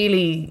 it's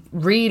really,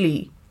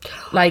 really,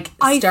 like,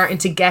 starting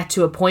to get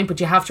to a point, but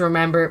you have to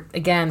remember,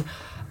 again,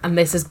 and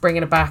this is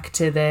bringing it back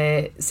to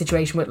the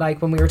situation with,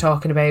 like, when we were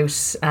talking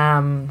about,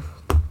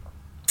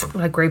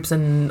 like, groups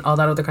and all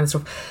that other kind of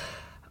stuff.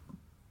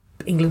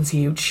 England's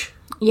huge.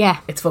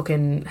 Yeah. It's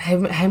fucking,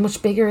 how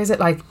much bigger is it?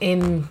 Like,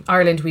 in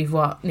Ireland, we've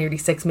nearly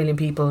 6 million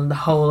people in the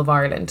whole of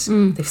Ireland.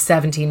 They've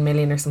 17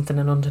 million or something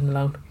in London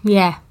alone.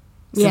 Yeah.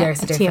 So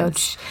there's the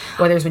difference. Huge.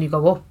 Whereas when you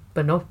go up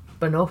and up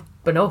and up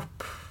and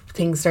up,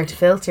 things start to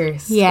filter.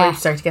 Yeah. Groups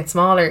start to get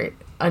smaller.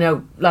 I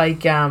know,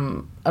 like,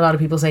 a lot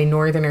of people say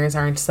Northerners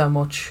aren't so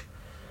much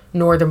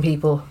Northern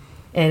people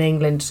in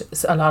England.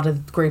 A lot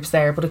of groups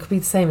there, but it could be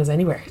the same as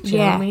anywhere. Do you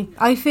know what I mean?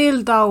 I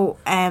feel, though,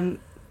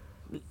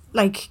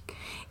 like,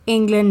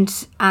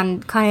 England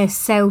and kind of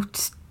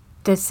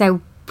the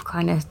south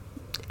kind of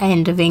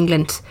end of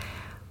England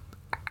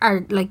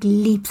are like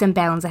leaps and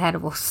bounds ahead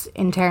of us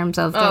in terms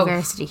of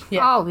diversity.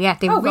 Yeah.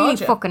 They really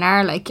fucking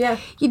are. Like,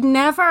 you'd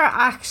never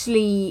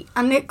actually,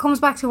 and it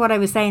comes back to what I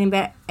was saying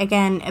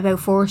about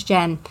first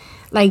gen.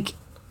 Like,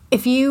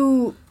 if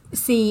you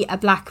see a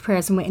black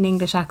person with an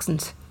English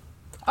accent,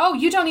 Oh,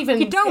 you don't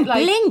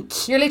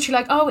blink. You're literally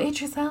like, oh,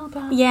 Idris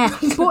Elba. Yeah,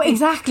 but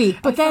exactly.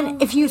 But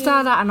then if you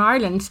saw that in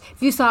Ireland,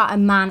 if you saw a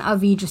man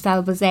of Idris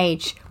Elba's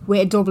age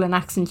with a Dublin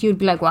accent, you'd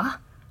be like, what?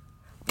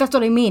 That's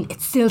what I mean.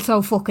 It's still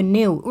so fucking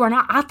new. We're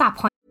not at that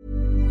point.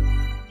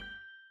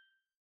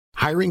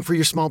 Hiring for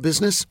your small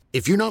business?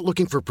 If you're not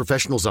looking for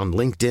professionals on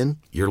LinkedIn,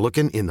 you're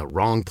looking in the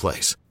wrong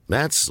place.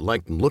 That's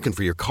like looking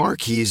for your car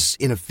keys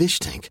in a fish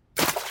tank.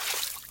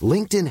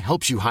 LinkedIn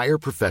helps you hire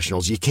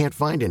professionals you can't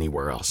find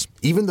anywhere else,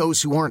 even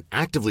those who aren't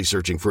actively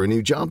searching for a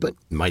new job but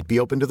might be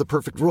open to the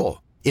perfect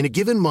role. In a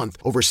given month,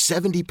 over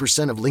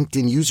 70% of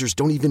LinkedIn users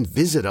don't even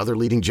visit other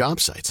leading job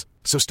sites.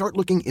 So start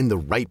looking in the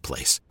right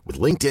place. With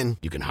LinkedIn,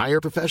 you can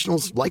hire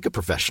professionals like a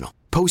professional.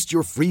 Post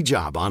your free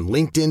job on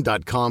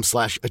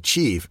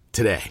linkedin.com/achieve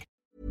today.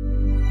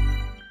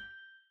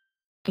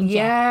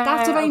 Yeah,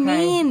 that's what I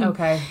mean.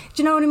 Okay.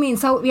 Do you know what I mean?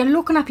 So you're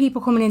looking at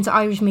people coming into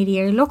Irish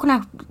media, you're looking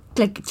at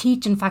like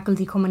teaching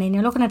faculty coming in,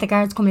 you're looking at the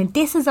guards coming in.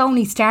 This is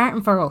only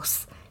starting for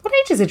us. What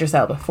age is Idris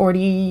Elba?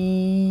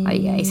 40? Oh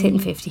yeah, he's hitting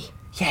 50.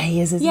 Yeah, he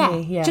is, isn't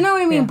he? Yeah. Do you know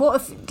what I mean? Yeah. But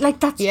if, like,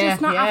 that's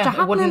just not after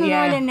happening in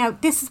Ireland now.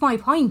 This is my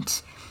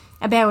point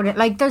about it.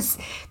 Like, there's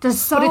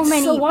so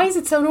many. So why is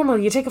it so normal?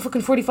 You take a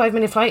fucking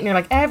 45-minute flight and you're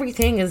like,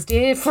 everything is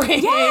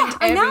different. Yeah,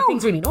 I know.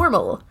 Everything's really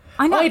normal.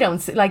 I know. I don't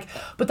see, like,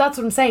 but that's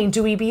what I'm saying.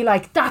 Do we be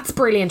like, that's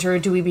brilliant, or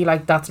do we be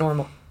like, that's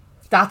normal?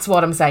 That's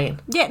what I'm saying.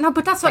 Yeah, no,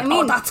 but that's what I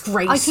mean. Oh, that's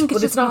great. I think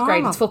it's not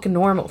great. It's fucking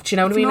normal. Do you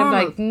know what I mean? Normal.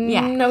 I'm like,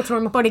 no, it's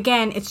normal. But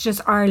again, it's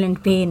just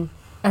Ireland being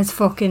as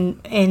fucking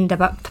in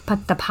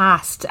the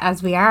past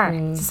as we are.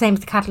 It's the same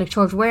with the Catholic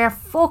Church. We're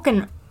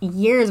fucking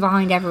years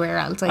behind everywhere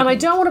else. I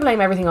don't want to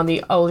blame everything on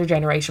the older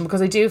generation,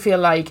 because I do feel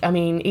like, I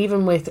mean,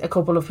 even with a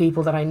couple of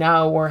people that I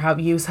know or have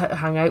used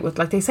hang out with,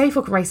 like, they say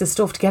fucking racist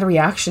stuff to get a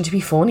reaction, to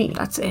be funny.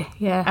 That's it,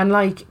 yeah. And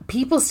like,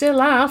 people still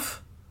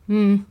laugh.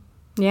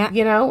 Yeah.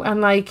 You know,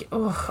 and like,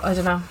 oh, I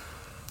don't know.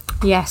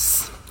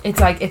 Yes. It's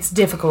like, it's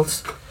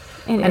difficult.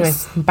 Anyway,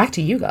 back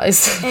to you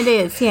guys. It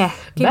is, yeah.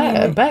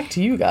 Back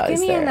to you guys.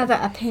 Give me another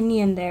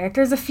opinion there.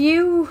 There's a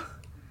few.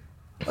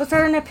 Was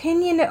there an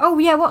opinion? Oh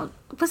yeah, what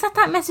was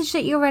that message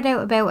that you read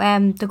out about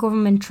the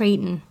government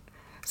treating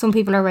some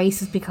people are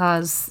racist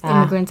because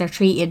immigrants are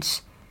treated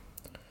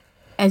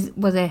as,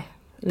 was it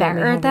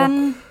better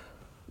than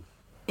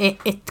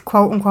it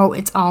quote unquote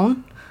its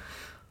own?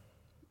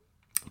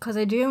 Because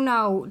I do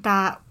know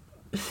that,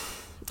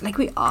 like,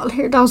 we all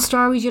hear those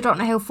stories, you don't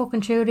know how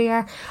fucking true they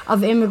are,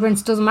 of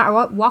immigrants, doesn't matter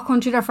what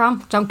country they're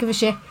from, don't give a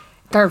shit.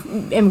 They're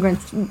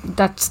immigrants,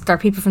 they're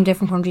people from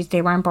different countries,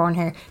 they weren't born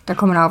here, they're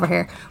coming over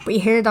here. But you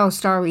hear those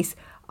stories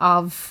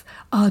of,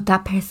 oh,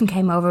 that person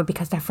came over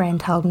because their friend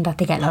told them that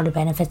they get a lot of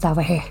benefits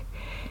over here.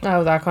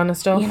 Oh, that kind of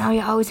stuff. You know,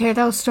 you always hear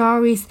those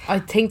stories. I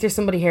think there's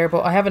somebody here,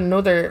 but I have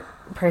another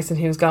person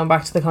who's going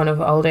back to the kind of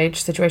old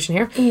age situation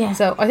here. Yeah.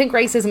 So I think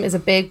racism is a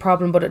big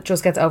problem, but it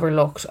just gets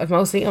overlooked. I've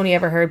mostly only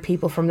ever heard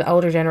people from the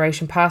older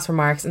generation pass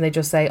remarks and they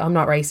just say, I'm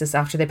not racist,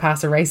 after they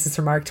pass a racist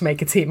remark to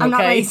make it seem I'm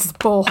okay. not racist,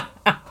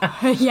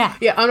 but yeah.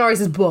 Yeah, I'm not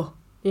racist, but.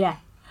 Yeah.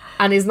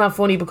 And isn't that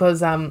funny,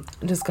 because I'm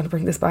just going to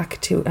bring this back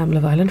to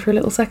Love Island for a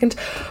little second,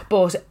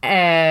 but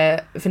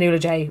Fanula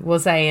J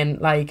was saying,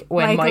 like,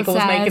 when Michael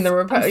was making the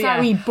report,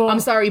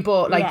 I'm sorry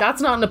but like,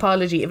 that's not an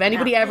apology. If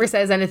anybody ever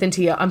says anything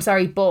to you, I'm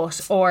sorry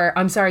but, or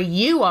I'm sorry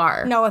you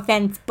are, no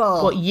offense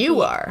but you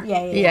are,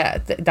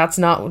 that's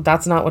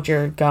not what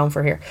you're going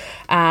for here.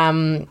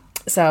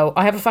 So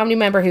I have a family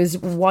member who's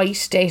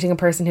white dating a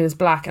person who is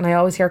black, and I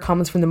always hear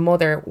comments from the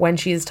mother when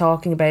she is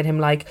talking about him,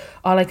 like,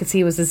 all I could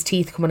see was his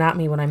teeth coming at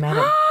me when I met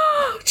him.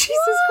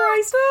 Jesus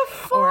Christ.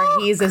 Or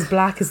he's as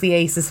black as the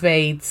ace of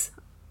spades.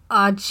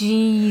 Oh,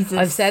 Jesus.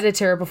 I've said it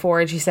to her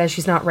before and she says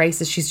she's not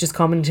racist, she's just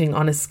commenting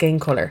on his skin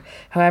colour.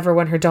 However,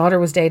 when her daughter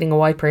was dating a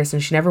white person,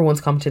 she never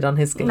once commented on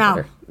his skin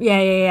colour.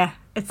 Yeah.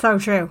 It's so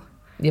true.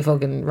 You're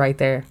fucking right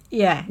there.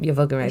 Yeah. You're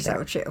fucking right there.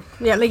 So true.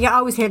 Yeah, like, you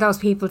always hear those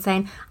people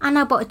saying, I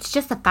know, but it's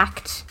just a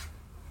fact.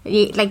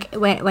 Like,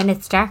 when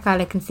it's dark, all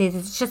I can see is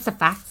it's just a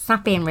fact. It's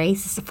not being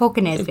racist. It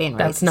fucking is being racist.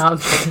 That's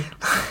not.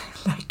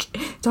 Like,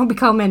 don't be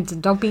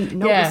commenting. Don't be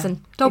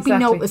noticing. Don't be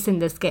noticing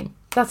the skin.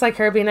 That's like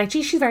her being like,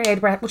 gee, she's very out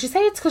of breath. Would you say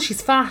it's because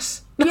she's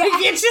fat? Yeah.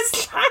 You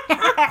just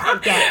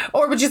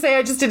Or would you say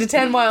I just did a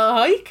 10-mile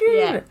hike?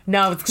 Yeah.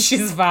 No, it's because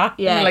she's fat.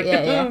 Yeah, like,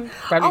 yeah.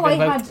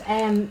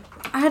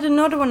 I had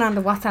another one on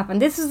the WhatsApp, and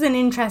this was an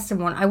interesting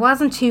one. I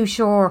wasn't too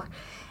sure.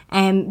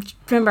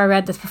 Remember I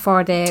read this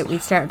before we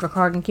started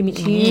recording. Give me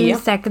 2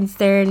 seconds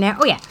there now.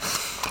 Oh yeah.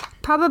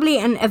 Probably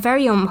a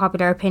very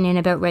unpopular opinion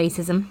about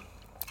racism.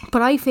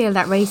 But I feel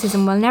that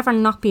racism will never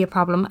not be a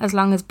problem as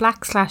long as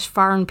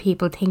black/foreign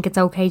people think it's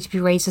okay to be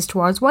racist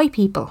towards white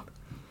people.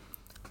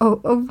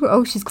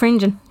 Oh, she's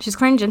cringing.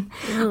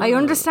 I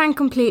understand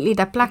completely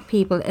that black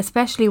people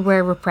especially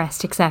were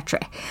repressed, etc.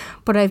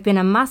 But I've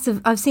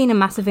seen a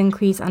massive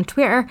increase on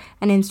Twitter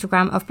and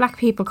Instagram of black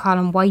people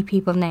calling white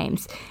people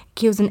names,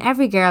 accusing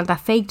every girl that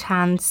fake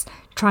tans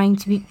trying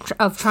to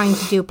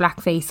do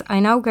blackface.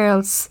 I know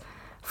girls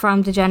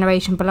from the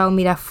generation below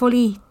me that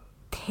fully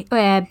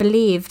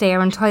believe they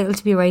are entitled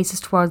to be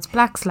racist towards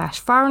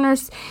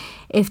black/foreigners.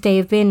 if they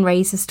have been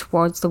racist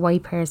towards the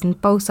white person,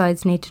 both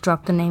sides need to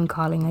drop the name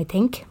calling, I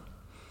think.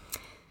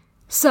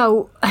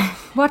 So,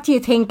 what do you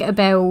think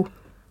about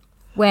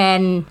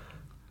when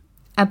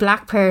a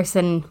black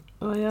person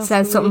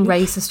says something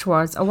racist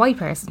towards a white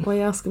person? Why are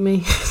you asking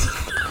me?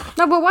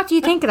 No, but what do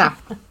you think of that?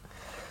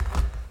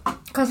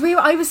 Because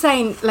I was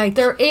saying, like...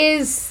 There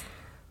is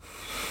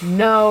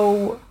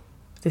no...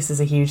 This is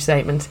a huge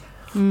statement.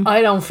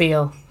 I don't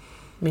feel,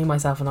 me,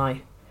 myself and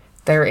I,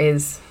 there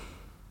is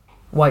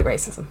white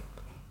racism.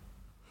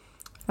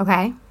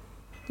 Okay.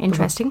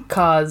 Interesting.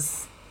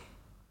 Because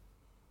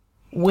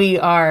we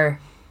are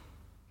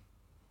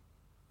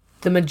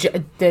the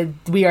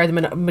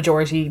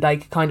majority,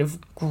 like, kind of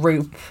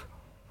group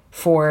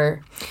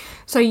for...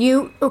 So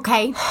you...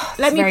 Okay.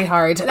 Very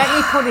hard. Let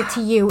me put it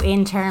to you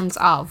in terms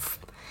of...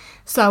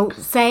 So,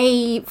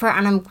 say for...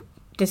 And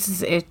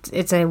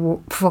it's a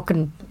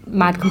fucking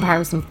mad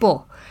comparison,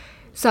 but...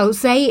 So,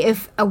 say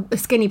if a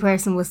skinny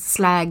person was to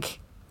slag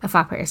a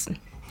fat person.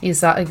 You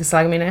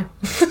slag me now?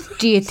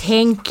 Do you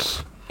think...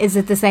 Is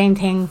it the same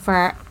thing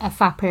for a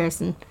fat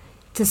person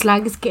to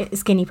slag a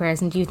skinny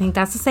person? Do you think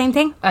that's the same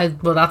thing?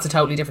 Well, that's a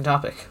totally different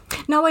topic.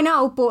 No, I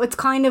know, but it's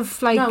kind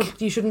of like... No,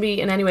 you shouldn't be,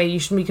 in any way, you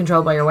shouldn't be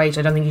controlled by your weight.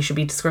 I don't think you should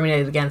be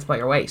discriminated against by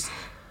your weight.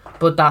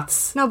 But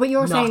that's no, but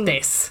you're not saying,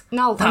 this.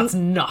 No, that's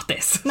not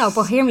this. No,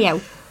 but hear me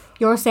out.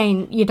 You're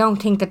saying you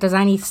don't think that there's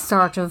any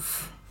sort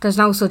of... There's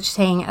no such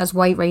thing as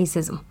white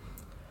racism.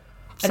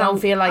 I don't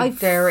feel like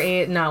there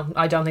is... No,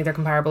 I don't think they're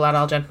comparable at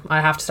all, Jen.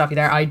 I have to stop you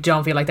there. I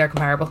don't feel like they're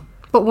comparable.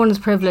 But one is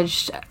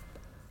privileged,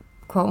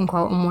 quote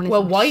unquote, and one is...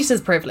 Well, white is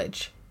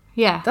privilege.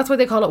 Yeah. That's why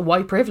they call it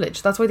white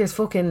privilege. That's why there's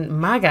fucking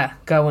MAGA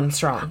going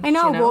strong. I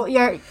know, you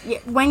know?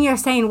 But when you're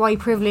saying white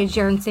privilege,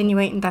 you're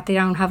insinuating that they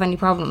don't have any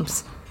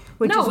problems.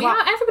 No,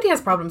 everybody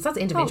has problems. That's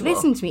individual. No,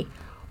 listen to me.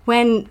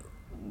 When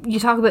you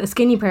talk about a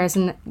skinny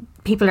person,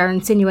 people are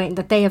insinuating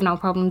that they have no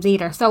problems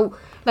either. So,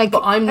 like...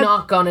 But I'm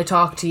not going to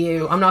talk to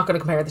you. I'm not going to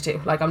compare the two.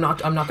 Like, I'm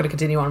not going to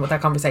continue on with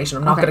that conversation.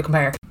 I'm not going to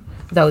compare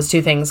those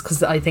two things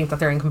because I think that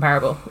they're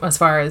incomparable as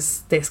far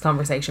as this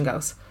conversation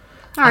goes.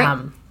 All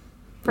right.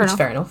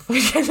 Fair enough.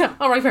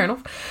 All right, fair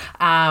enough.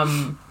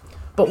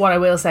 But what I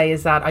will say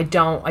is that I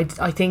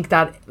think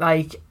that,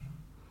 like,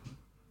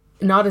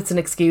 not it's an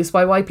excuse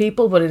by white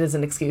people, but it is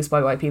an excuse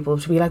by white people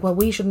to be like, well,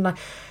 you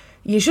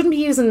shouldn't be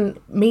using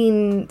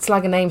mean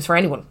slagging names for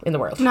anyone in the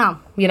world. No.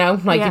 You know?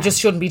 Like, you just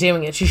shouldn't be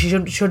doing it. You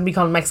shouldn't be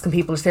calling Mexican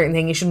people a certain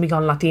thing. You shouldn't be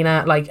calling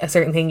Latina, like, a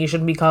certain thing. You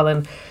shouldn't be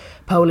calling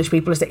Polish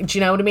people a certain... Do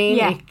you know what I mean?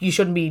 Yeah. Like, you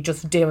shouldn't be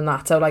just doing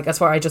that. So, like, as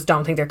far... I just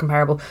don't think they're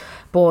comparable.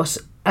 But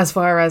as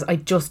far as... I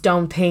just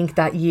don't think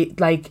that you...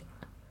 Like...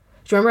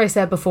 Do you remember I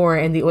said before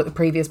in the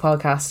previous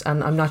podcast,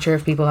 and I'm not sure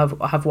if people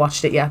have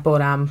watched it yet, but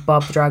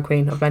Bob the Drag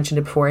Queen, I've mentioned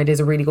it before, it is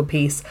a really good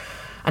piece.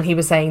 And he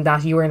was saying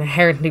that you were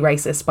inherently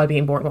racist by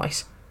being born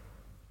white.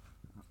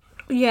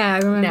 Yeah, I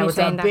remember now, you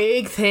saying that. Now, it's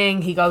a big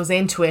thing, he goes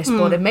into it,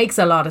 but it makes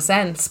a lot of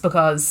sense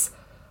because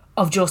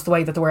of just the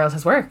way that the world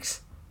has worked.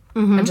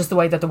 Mm-hmm. And just the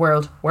way that the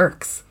world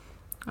works,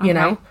 you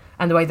know,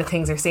 and the way that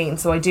things are seen.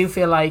 So I do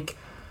feel like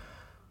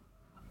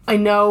I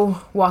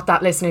know what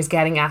that listener's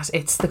getting at.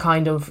 It's the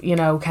kind of, you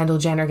know, Kendall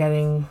Jenner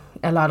getting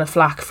a lot of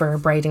flack for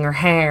braiding her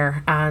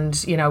hair,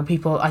 and, you know,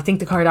 people, I think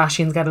the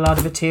Kardashians get a lot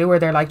of it too, where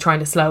they're like trying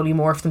to slowly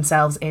morph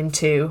themselves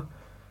into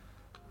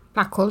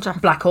black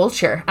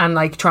culture and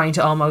like trying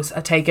to almost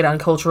take it on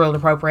cultural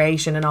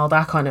appropriation and all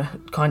that kind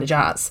of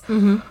jazz.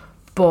 Mm-hmm.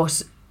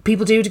 But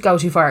people do go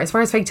too far. As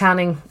far as fake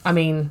tanning, I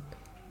mean,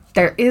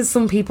 there is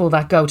some people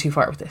that go too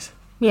far with it.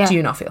 Yeah. Do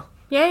you not feel?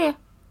 Yeah.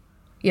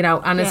 You know,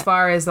 and as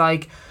far as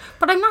like...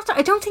 But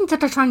I don't think that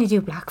they're trying to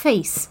do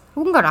blackface. I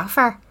wouldn't go that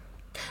far.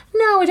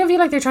 No, I don't feel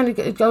like they're trying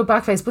to go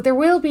blackface, but there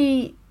will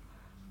be...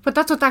 But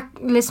that's what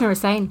that listener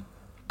is saying.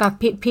 That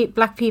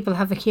black people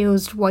have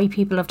accused white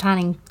people of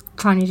trying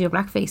to do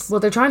blackface. Well,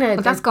 they're trying to...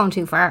 But that's going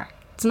too far.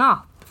 It's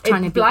not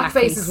trying to be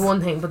blackface. Is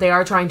one thing, but they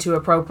are trying to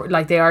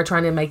they are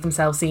trying to make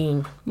themselves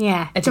seem...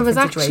 Yeah. There was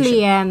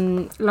actually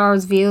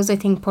Laura's Views, I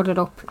think, put it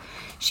up.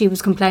 She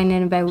was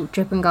complaining about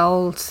Drip and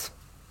Gold's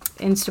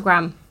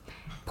Instagram,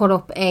 put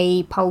up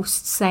a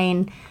post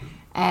saying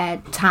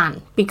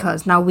tan,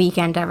 because no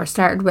weekend ever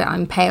started with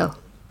I'm pale.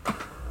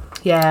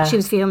 Yeah. She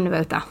was fuming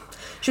about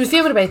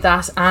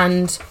that.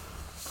 And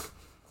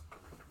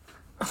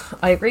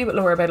I agree with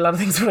Laura about a lot of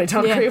things, but I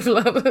don't agree with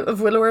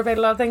Laura about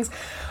a lot of things.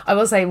 I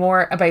will say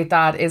more about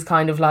that is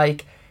kind of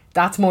like,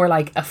 that's more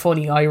like a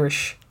funny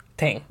Irish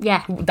thing.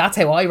 Yeah. That's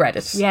how I read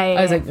it. Yeah.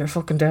 I was like, you're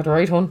fucking dead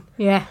right, hon.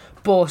 Yeah.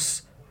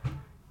 But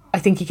I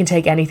think you can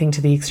take anything to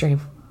the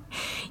extreme.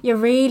 You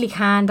really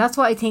can. That's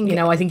what I think. You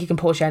know, I think you can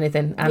push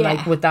anything. And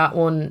like with that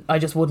one, I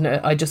wouldn't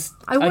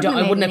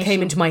have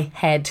came into my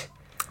head.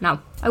 No.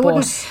 I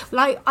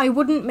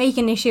wouldn't make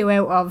an issue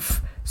out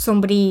of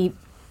somebody.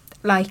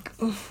 Like,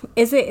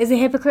 is it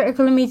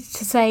hypocritical of me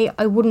to say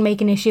I wouldn't make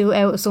an issue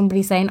out of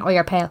somebody saying, oh,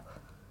 you're pale?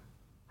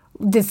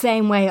 The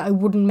same way I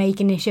wouldn't make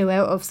an issue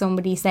out of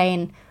somebody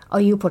saying, oh,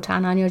 you put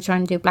tan on, you're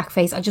trying to do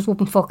blackface. I just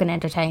wouldn't fucking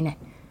entertain it.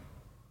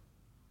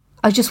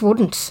 I just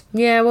wouldn't.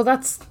 Yeah, well,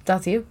 that's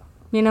you.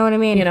 You know what I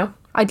mean? You know?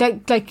 I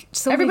don't like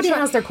somebody. Everybody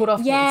has their cut-off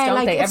points, don't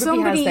like they? if Everybody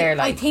somebody, has their,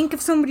 like... I think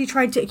if somebody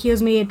tried to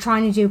accuse me of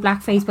trying to do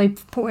blackface by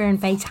wearing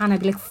fake tan,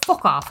 I'd be like,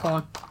 fuck off,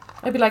 hon.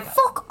 I'd be like...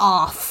 Fuck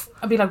off.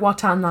 I'd be like, what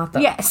tan that, though?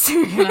 Yes.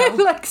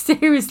 Like,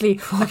 seriously.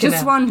 I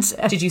just want...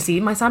 Did you see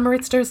my San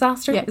Moritz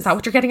disaster? Yes. Is that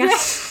what you're getting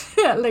at?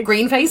 Yeah, like...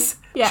 Green face?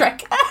 Yeah.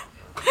 Shrek?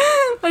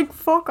 Like,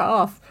 fuck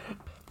off.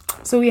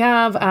 So we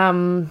have a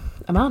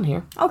man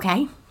here.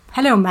 Okay.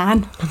 Hello,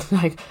 man.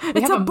 Like,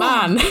 we have a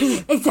man.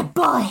 It's a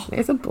boy.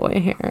 There's a boy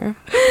here.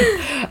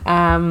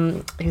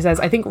 He says,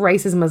 I think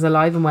racism is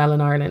alive and well in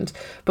Ireland,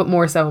 but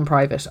more so in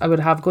private. I would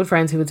have good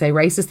friends who would say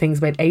racist things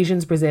about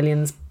Asians,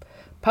 Brazilians,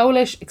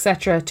 Polish,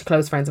 etc. to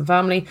close friends and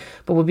family,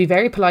 but would be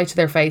very polite to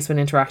their face when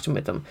interacting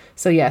with them.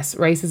 So yes,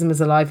 racism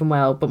is alive and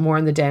well, but more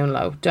in the down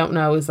low. Don't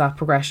know, is that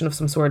progression of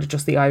some sort, or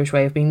just the Irish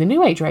way of being the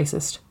new age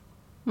racist?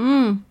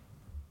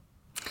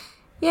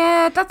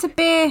 Yeah, that's a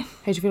bit...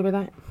 How do you feel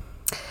about that?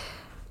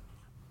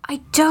 I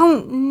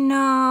don't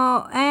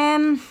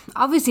know.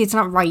 Obviously it's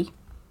not right.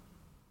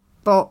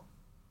 But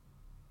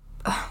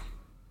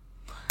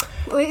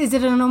is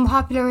it an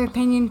unpopular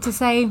opinion to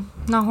say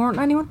not hurting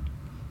anyone?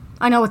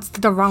 I know it's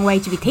the wrong way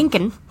to be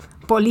thinking,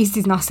 but at least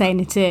he's not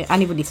saying it to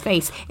anybody's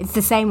face. It's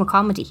the same with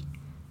comedy.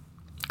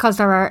 Because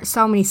there are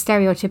so many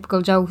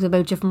stereotypical jokes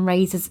about different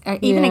races,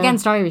 even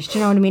against Irish, do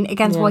you know what I mean?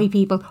 Against white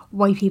people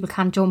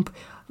can't jump,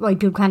 white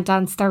people can't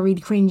dance, they're really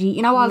cringy,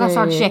 you know, all that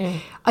sort of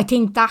shit. I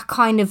think that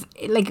kind of,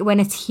 like, when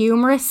it's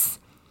humorous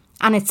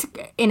and it's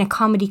in a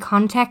comedy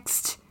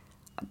context,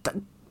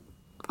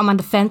 I'm on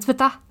the fence with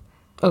that.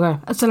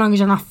 Okay. So long as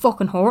you're not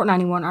fucking hurting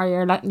anyone, or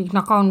you're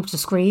not going up to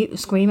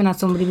screaming at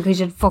somebody because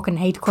you fucking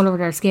hate the colour of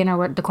their skin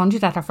or the country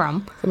that they're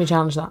from. Let me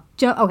challenge that.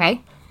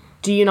 Okay.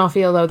 Do you not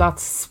feel, though,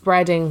 that's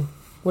spreading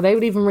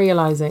without even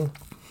realising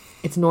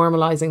it's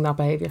normalising that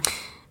behaviour?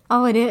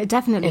 Oh, it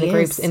definitely is. In a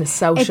group, in a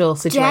social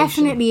situation. It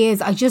definitely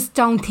is. I just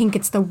don't think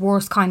it's the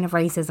worst kind of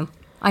racism.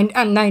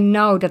 And I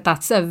know that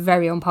that's a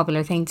very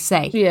unpopular thing to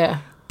say. Yeah.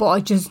 But I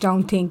just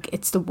don't think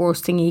it's the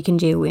worst thing you can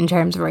do in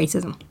terms of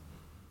racism.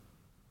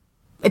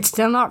 It's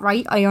still not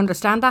right. I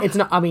understand that. It's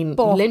not. I mean,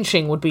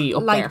 lynching would be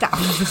up like there.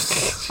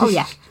 That. Oh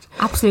yeah,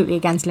 absolutely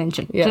against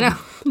lynching. Yeah.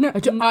 Do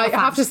you know? I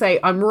have to say,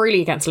 I'm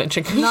really against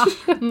lynching.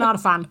 Not a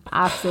fan.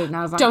 Absolutely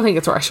not a fan. Don't think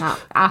it's right. No,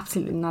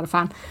 absolutely not a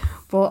fan.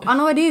 But I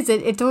know it is.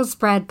 It does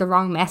spread the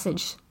wrong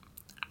message.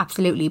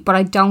 Absolutely. But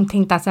I don't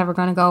think that's ever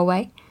going to go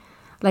away.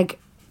 Like,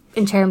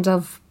 in terms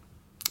of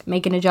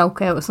making a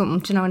joke out of something.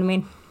 Do you know what I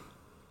mean?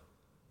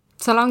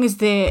 So long as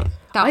I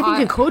think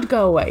it could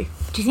go away.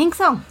 Do you think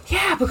so?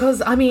 Yeah,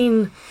 because, I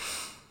mean,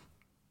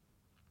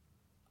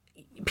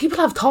 people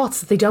have thoughts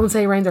that they don't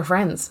say around their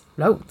friends.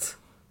 Loads.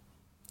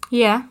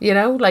 Yeah. You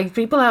know, like,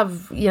 people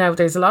have, you know,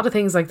 there's a lot of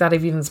things like that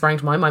have even sprang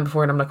to my mind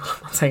before, and I'm like, well,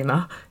 I'm not saying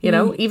that. You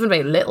know, even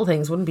about little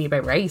things wouldn't be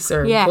about race,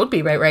 or could be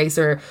about race,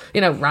 or,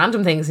 you know,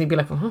 random things, and you'd be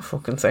like, well, I'm not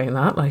fucking saying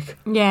that, like.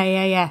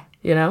 Yeah.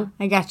 You know?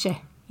 I get you.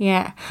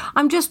 Yeah.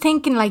 I'm just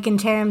thinking, like, in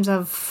terms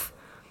of...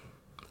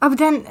 Oh, but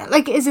then,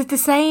 like, is it the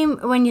same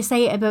when you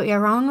say it about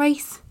your own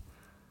race?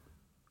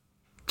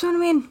 Do you know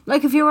what I mean?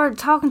 Like, if you were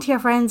talking to your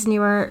friends and you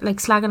were, like,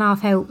 slagging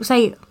off how,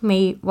 say,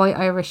 me, white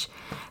Irish,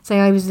 say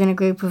I was in a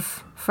group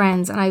of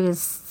friends and I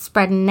was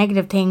spreading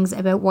negative things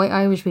about white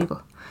Irish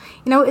people.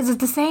 You know, is it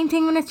the same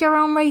thing when it's your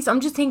own race? I'm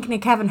just thinking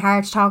of Kevin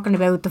Hart talking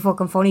about the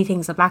fucking funny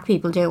things that black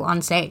people do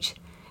on stage.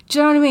 Do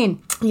you know what I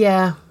mean?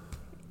 Yeah.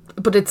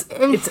 But it's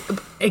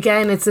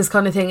again, it's this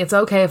kind of thing. It's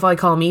okay if I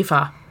call me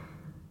fat.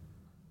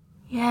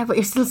 Yeah, but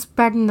you're still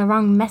spreading the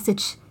wrong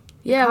message.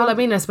 Yeah, well, I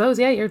mean, I suppose,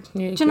 yeah, do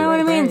you know what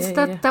I mean?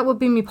 So that would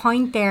be my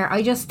point there.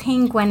 I just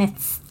think when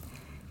it's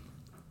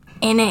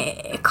in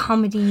a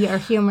comedy or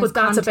humorous but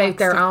that's context, about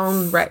their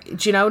own...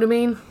 Do you know what I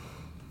mean?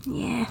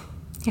 Yeah.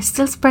 You're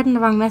still spreading the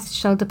wrong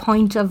message, so the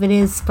point of it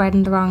is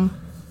spreading the wrong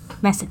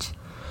message.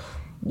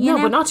 You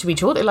know? But not to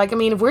each other. Like, I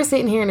mean, if we're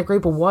sitting here in a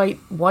group of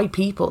white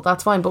people,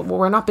 that's fine, but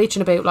we're not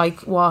bitching about, like,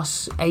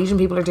 what Asian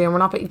people are doing. We're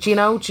not... Do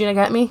you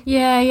get me?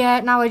 Yeah.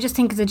 No, I just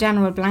think it's a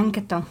general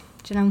blanket, though.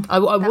 Do you know? I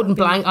wouldn't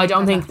blanket. I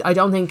don't think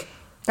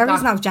there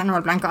is no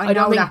general blanket. I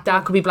don't think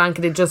that could be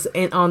blanketed just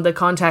on the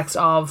context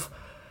of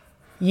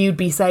you'd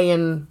be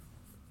saying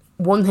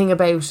one thing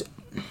about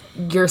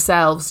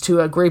yourselves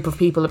to a group of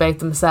people about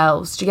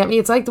themselves. Do you get me?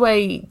 It's like the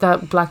way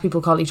that black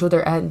people call each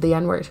other the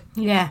N-word.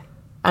 Yeah.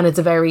 And it's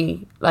a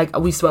very, like,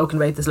 we've spoken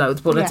about this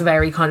loads, but it's a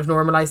very kind of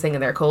normalised thing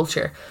in their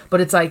culture.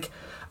 But it's like,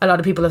 a lot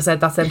of people have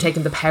said that's them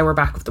taking the power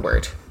back of the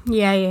word.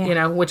 Yeah. You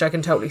know, which I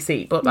can totally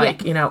see. But,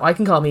 like, you know, I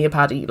can call me a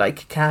paddy.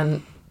 Like,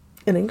 can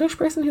an English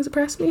person who's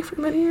oppressed me for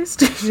many years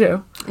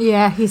do?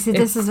 Yeah, you see,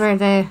 this is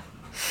where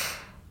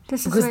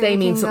because they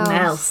mean something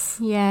else.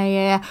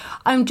 Yeah.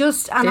 I'm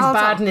just... And there's also,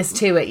 badness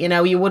to it, you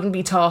know. You wouldn't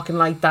be talking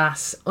like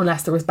that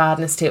unless there was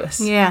badness to it.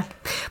 Yeah.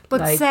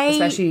 But like, say...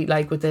 especially,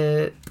 like, with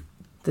the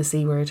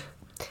C word.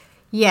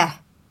 Yeah.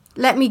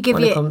 Let me give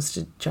when you... it comes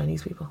to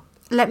Chinese people.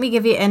 Let me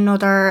give you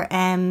another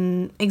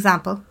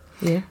example.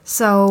 Yeah.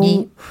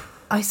 So,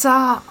 I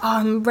saw...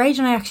 Rage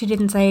and I actually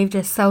didn't save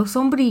this. So,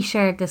 somebody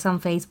shared this on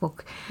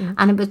Facebook.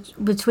 And it was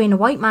between a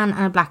white man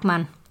and a black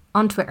man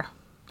on Twitter.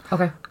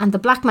 Okay. And the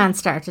black man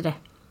started it.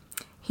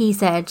 He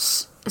said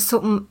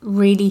something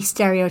really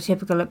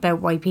stereotypical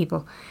about white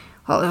people.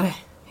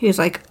 He was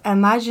like,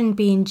 imagine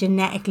being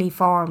genetically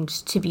formed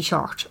to be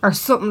short, or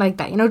something like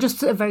that. You know,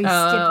 just a very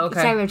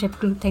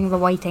stereotypical thing of a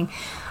white thing.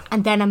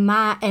 And then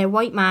a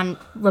white man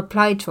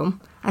replied to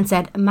him and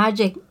said,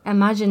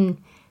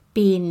 imagine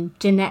being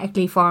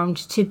genetically formed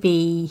to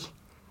be...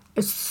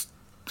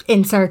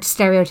 insert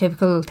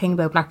stereotypical thing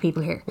about black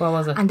people here. What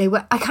was it? And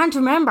I can't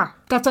remember.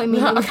 That's what I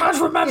mean. I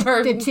can't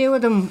remember. The two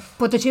of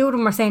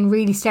them were saying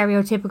really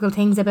stereotypical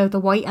things about the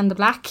white and the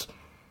black.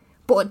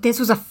 But this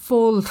was a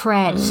full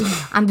thread,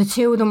 and the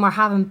two of them were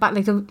having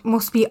there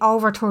must be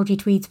over 30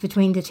 tweets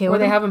between the two. Were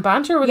they having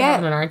banter, or were they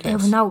having an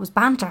argument? No, it was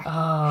banter.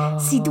 Oh.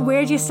 See,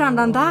 where do you stand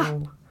on that?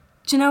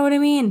 Do you know what I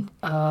mean?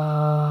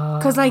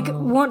 Because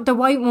the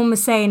white one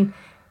was saying,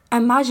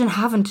 imagine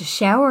having to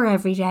shower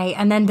every day,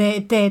 and then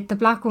the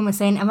black one was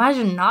saying,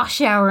 imagine not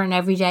showering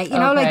every day. You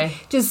know,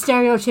 like just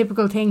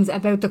stereotypical things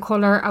about the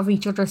colour of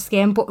each other's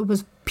skin, but it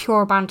was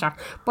pure banter.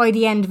 By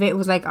the end of it, it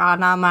was like, oh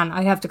nah man,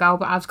 I have to go,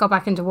 but I have to go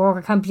back into work,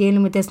 I can't be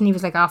dealing with this. And he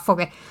was like, oh fuck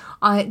it.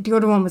 The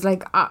other one was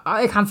like,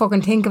 I can't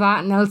fucking think of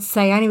anything else to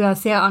say anyway, I'll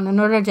say it on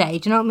another day.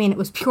 Do you know what I mean? It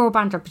was pure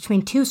banter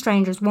between two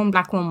strangers, one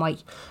black, one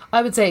white.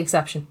 I would say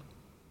exception.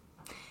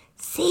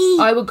 See,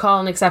 I would call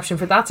an exception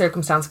for that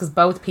circumstance, because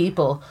both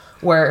people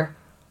were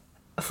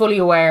fully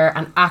aware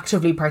and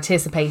actively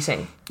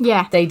participating.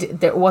 Yeah.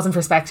 It wasn't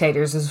for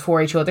spectators, it was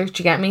for each other. Do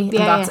you get me? Yeah,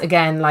 and that's,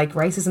 again, like,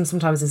 racism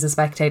sometimes is a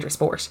spectator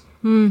sport.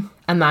 And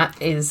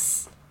that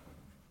is...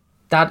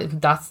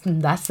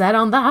 That's that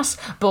on that.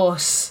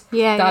 But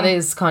that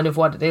is kind of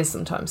what it is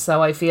sometimes.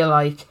 So I feel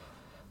like,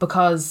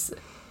 because,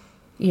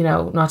 you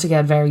know, not to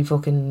get very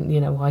fucking, you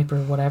know, hyper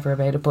or whatever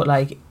about it, but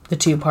like the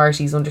two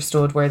parties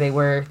understood where they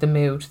were, the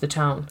mood, the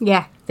tone.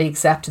 Yeah. They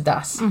accepted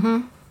that.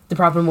 Mm-hmm. The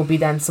problem would be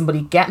then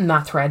somebody getting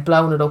that thread,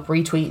 blowing it up,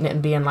 retweeting it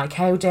and being like,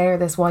 how dare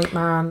this white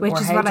man, which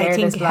or is how what dare I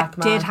think this black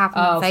man. did happen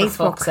on Facebook.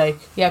 For fuck's sake.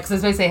 Yeah, because I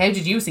was going to say, how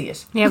did you see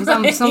it? Yeah, it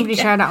was somebody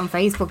shared that on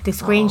Facebook. They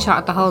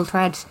screenshot the whole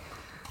thread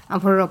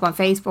and put it up on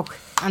Facebook,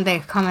 and the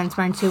comments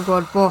weren't too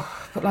good, but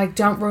like,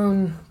 don't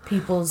ruin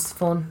people's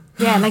fun.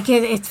 Yeah, like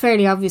it's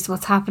fairly obvious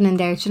what's happening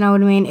there. Do you know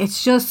what I mean?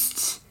 It's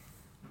just,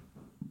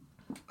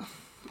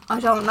 I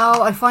don't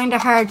know. I find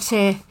it hard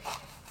to,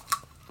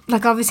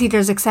 like, obviously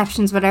there's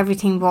exceptions with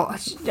everything, but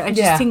I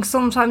just think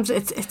sometimes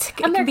it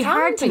can be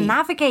hard to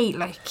navigate.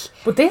 Like,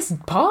 but this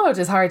pod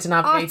is hard to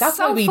navigate. That's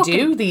so why we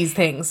do these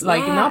things.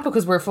 Like, not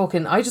because we're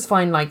fucking. I just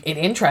find like it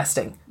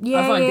interesting.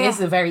 I find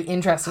this a very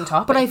interesting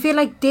topic. But I feel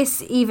like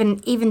this,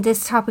 even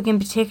this topic in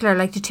particular,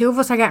 like the two of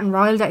us are getting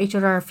riled at each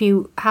other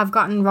have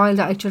gotten riled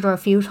at each other a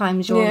few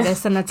times during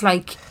this, and it's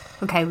like,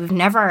 okay, we've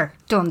never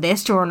done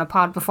this during a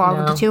pod before,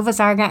 but the two of us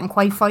are getting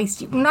quite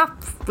feisty. Not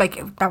like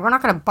that, we're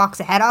not going to box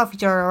a head off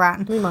each other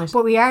around,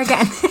 but we are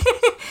getting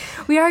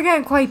we are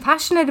getting quite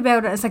passionate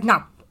about it. It's like,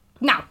 no.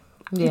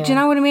 Do you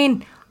know what I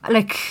mean?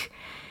 Like,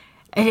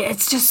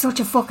 it's just such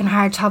a fucking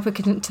hard topic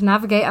to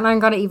navigate, and I'm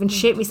gonna even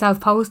shit myself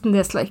posting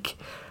this. Like,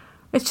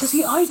 it's just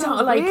I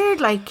don't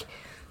weird. Like,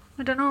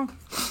 I don't know.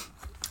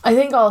 I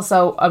think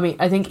also,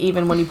 I think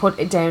even when you put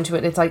it down to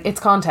it, it's like, it's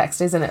context,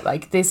 isn't it?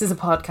 Like, this is a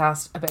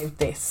podcast about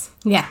this.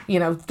 Yeah. You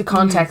know, the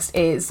context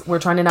is, we're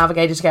trying to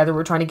navigate it together,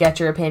 we're trying to get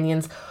your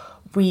opinions.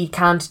 We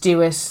can't do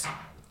it.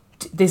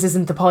 This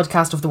isn't the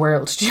podcast of the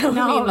world. Do you know what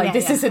I mean? Like,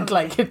 this isn't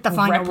like the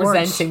final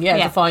representing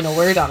the final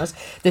word on it.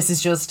 This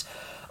is just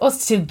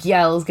us two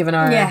gyals giving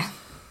our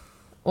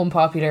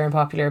unpopular and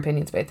popular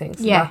opinions about things.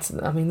 Yeah.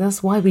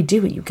 That's why we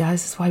do it, you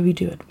guys. That's why we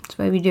do it. That's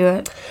why we do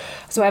it.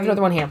 So I have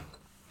another one here.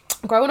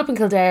 Growing up in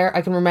Kildare,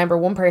 I can remember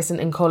one person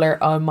in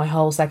colour on my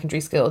whole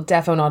secondary school.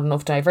 Defo not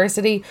enough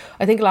diversity.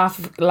 I think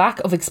lack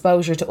of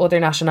exposure to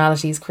other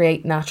nationalities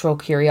create natural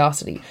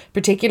curiosity,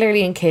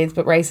 particularly in kids,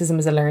 but racism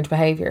is a learned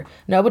behaviour.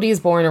 Nobody is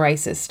born a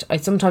racist. I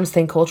sometimes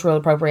think cultural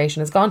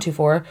appropriation has gone too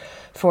far.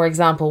 For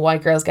example,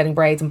 white girls getting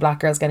braids and black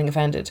girls getting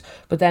offended.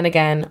 But then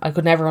again, I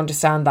could never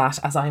understand that,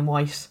 as I'm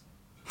white.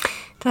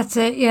 That's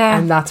it, yeah.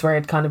 And that's where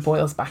it kind of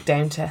boils back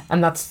down to.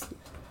 And that's,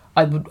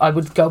 I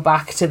would go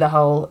back to the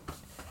whole,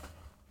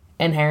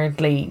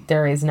 inherently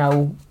there is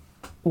no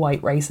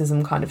white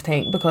racism kind of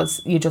thing,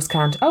 because you just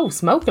can't,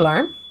 smoke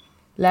alarm,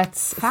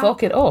 let's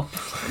fuck it up.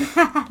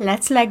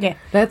 Let's leg it.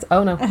 It's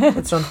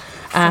done.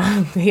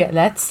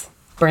 Let's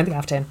burn the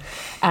gaff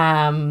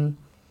down.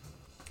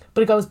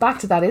 But it goes back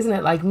to that, isn't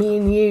it? Like, me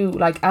and you,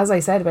 like, as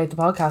I said about the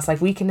podcast, like,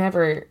 we can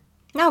never...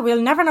 No,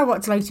 we'll never know what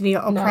it's like to be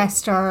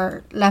oppressed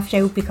or left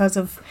out because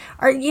of...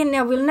 Or, you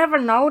know, we'll never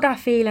know that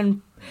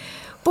feeling.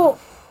 But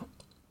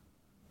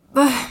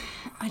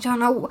I don't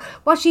know.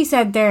 What she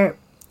said there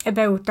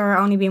about there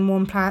only being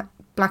one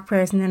black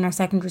person in our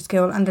secondary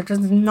school and there's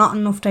not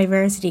enough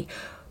diversity.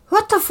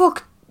 What the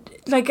fuck?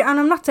 Like, and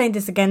I'm not saying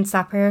this against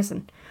that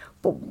person,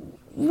 but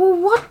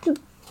what...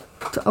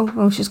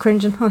 Oh, she's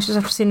cringing. Oh, she's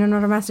after seeing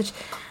another message.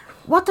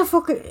 What the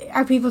fuck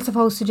are people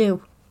supposed to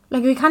do?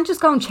 Like, we can't just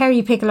go and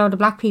cherry pick a load of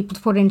black people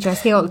to put into our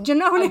school. Do you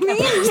know what I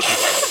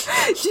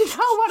mean? Do you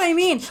know what I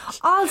mean?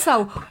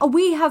 Also,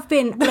 we have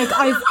been, like,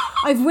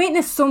 I've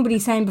witnessed somebody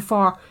saying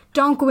before,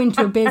 don't go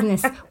into a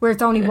business where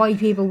it's only white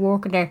people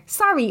working there.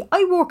 Sorry,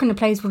 I work in a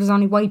place where there's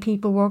only white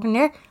people working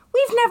there.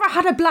 We've never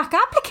had a black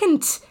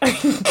applicant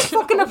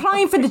fucking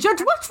applying for the judge.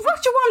 What do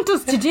you want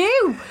us to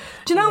do?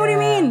 Do you know what I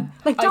mean?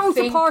 Like, don't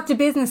support the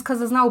business because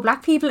there's no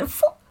black people.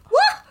 What?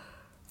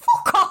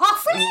 Fuck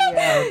off, will you?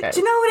 Yeah, okay. Do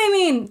you know what I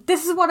mean?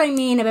 This is what I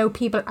mean about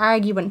people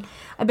arguing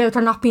about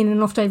there not being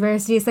enough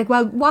diversity. It's like,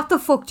 well, what the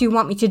fuck do you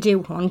want me to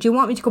do, hon? Do you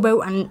want me to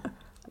go out and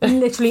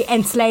literally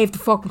enslave the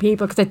fucking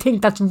people? Because I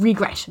think that's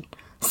regression.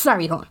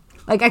 Sorry, hon.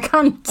 Like, I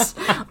can't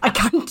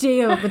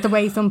deal with the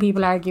way some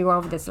people argue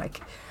over this.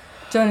 Like,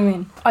 do you know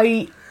what I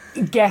mean?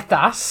 I get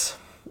that.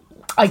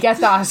 I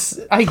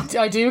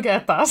do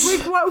get that.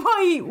 Like,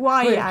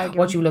 why argue?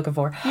 What you looking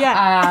for?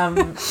 Yeah.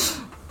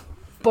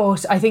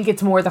 But I think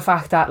it's more the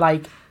fact that,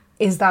 like,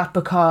 is that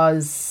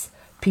because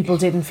people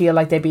didn't feel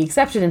like they'd be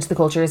accepted into the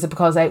culture? Is it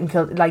because out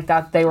in like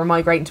that they were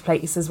migrating to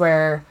places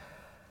where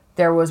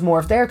there was more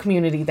of their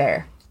community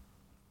there?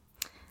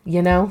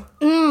 You know?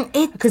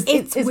 Because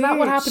isn't that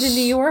what happened in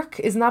New York?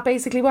 Isn't that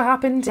basically what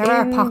happened? There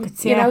are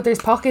pockets, You know,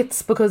 there's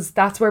pockets because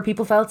that's where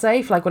people felt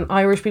safe. Like when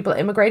Irish people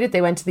immigrated,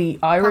 they went to the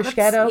Irish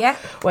ghetto. Yeah.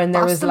 When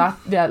there Boston.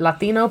 was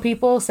Latino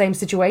people, same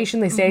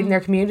situation. They stayed in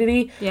their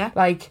community. Yeah.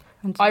 Like...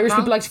 And Irish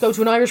people like to go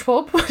to an Irish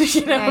pub,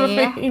 you know what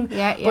I mean?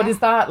 Yeah. But is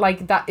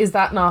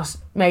that not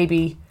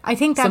maybe I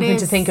think that something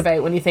is to think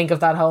about when you think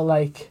of that whole,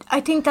 like... I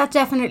think that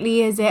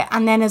definitely is it.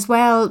 And then as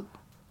well,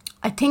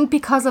 I think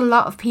because a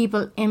lot of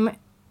people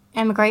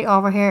emigrate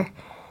over here,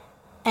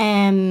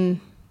 like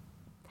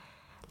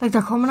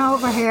they're coming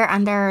over here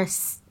and they're,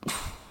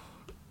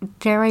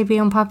 dare I be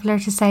unpopular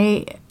to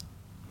say,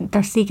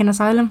 they're seeking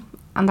asylum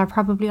and they're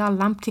probably all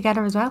lamped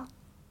together as well.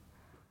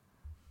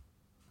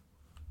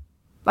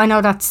 I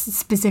know that's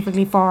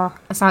specifically for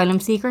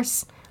asylum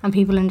seekers and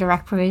people in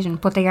direct provision,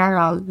 but they are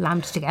all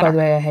lamped together. By the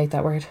way, I hate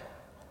that word.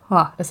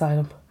 What?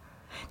 Asylum.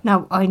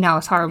 No, I know,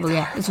 it's horrible,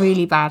 yeah. It's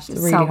really bad. It's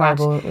Really so bad.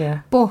 horrible,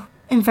 yeah. But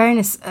in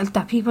fairness,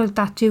 that people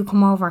that do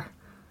come over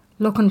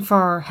looking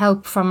for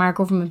help from our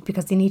government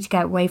because they need to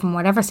get away from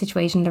whatever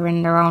situation they're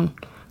in their own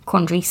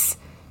countries,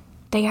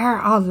 they are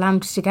all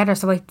lamped together.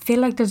 So I feel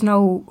like they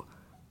don't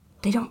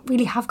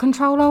really have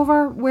control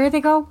over where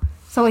they go.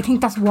 So I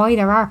think that's why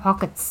there are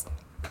pockets.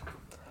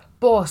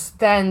 But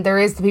then there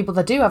is the people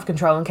that do have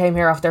control and came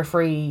here off their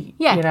free,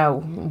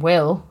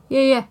 will.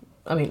 Yeah.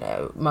 I mean,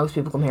 most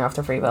people come here off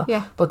their free will.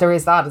 Yeah. But there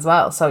is that as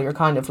well. So you're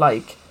kind of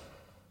like...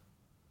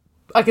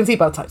 I can see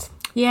both sides.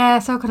 Yeah,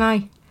 so can I.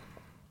 I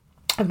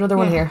have another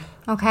one here.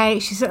 Okay,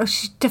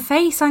 the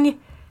face on you.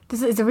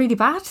 Is it really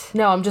bad?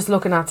 No, I'm just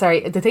looking at...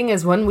 Sorry, the thing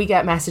is, when we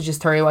get messages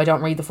through, I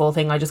don't read the full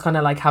thing. I just kind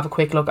of like have a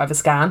quick look. I have a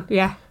scan.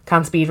 Yeah.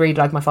 Can't speed read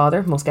like my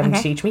father. Must get him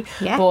to teach me.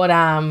 Yeah. But,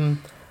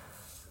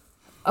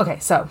 okay,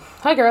 so,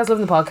 hi girls,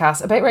 loving the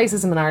podcast. About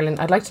racism in Ireland,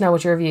 I'd like to know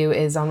what your view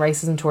is on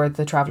racism toward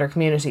the traveller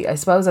community. I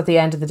suppose at the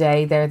end of the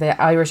day, they're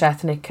the Irish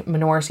ethnic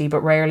minority,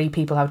 but rarely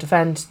people have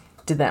defended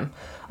them.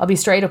 I'll be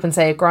straight up and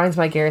say it grinds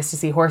my gears to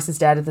see horses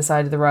dead at the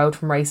side of the road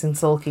from racing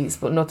sulkies,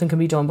 but nothing can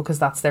be done because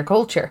that's their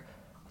culture.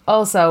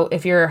 Also,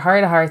 if you're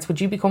heart of hearts, would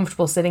you be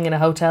comfortable sitting in a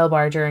hotel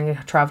bar during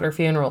a traveller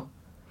funeral?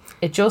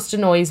 It just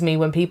annoys me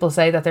when people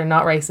say that they're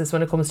not racist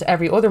when it comes to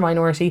every other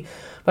minority,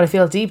 but I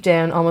feel deep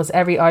down almost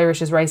every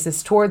Irish is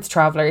racist towards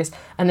travellers,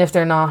 and if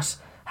they're not,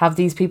 have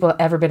these people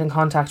ever been in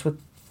contact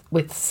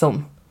with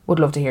some? Would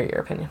love to hear your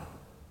opinion.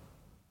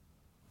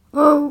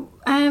 Well,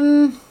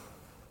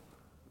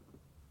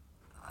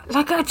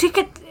 like I think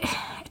I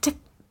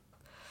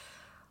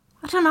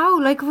don't know,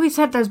 like we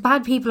said, there's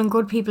bad people and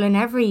good people in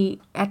every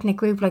ethnic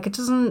group. Like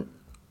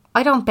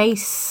I don't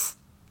base...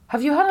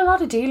 Have you had a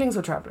lot of dealings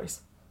with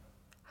travellers?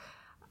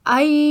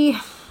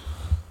 It's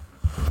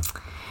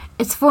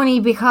funny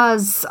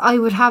because I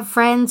would have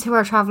friends who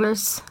are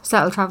travellers,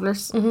 settled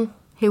travellers,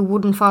 who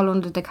wouldn't fall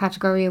under the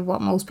category of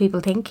what most people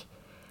think.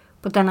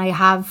 But then I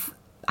have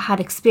had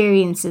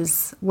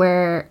experiences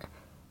where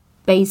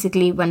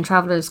basically when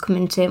travellers come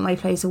into my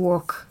place of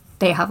work,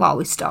 they have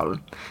always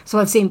stolen. So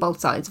I've seen both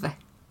sides of it.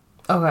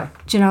 Okay.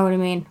 Do you know what I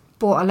mean?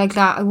 But like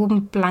that, I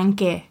wouldn't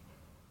blanket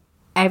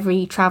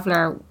every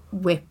traveller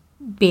with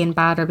being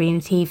bad or being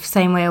a thief,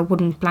 same way I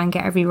wouldn't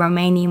blanket every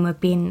Romanian with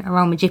being a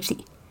Roma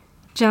gypsy.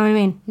 Do you know what I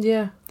mean?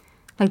 Yeah.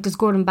 Like there's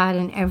good and bad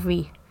in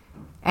every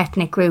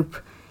ethnic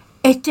group.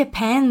 It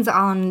depends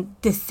on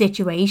the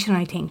situation,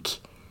 I think.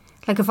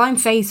 Like if I'm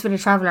faced with a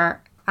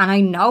traveller and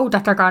I know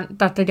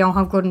that they don't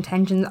have good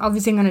intentions,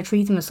 obviously I'm going to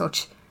treat them as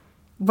such.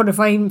 But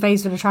if I'm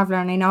faced with a traveller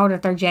and I know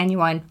that they're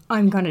genuine,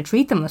 I'm going to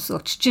treat them as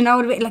such. Do you know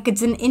what I mean? Like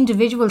it's an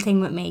individual thing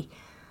with me.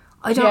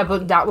 I don't... Yeah,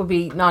 but that would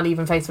be not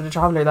even faced with a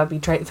traveller, that'd be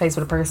faced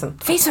with a person.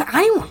 Faced with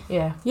anyone?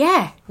 Yeah.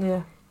 Yeah.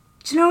 Yeah.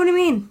 Do you know what I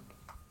mean?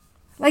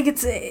 Like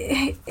it's...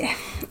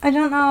 I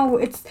don't know.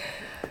 It's...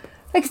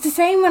 Like it's the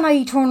same when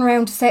I turn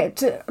around to say...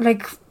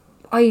 like,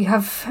 I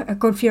have a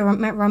good few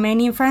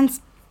Romanian friends.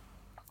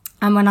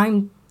 And when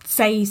I'm,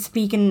 say,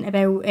 speaking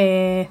about...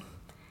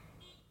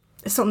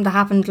 something that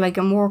happened like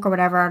in work or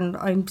whatever, and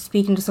I'm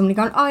speaking to somebody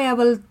going, oh yeah,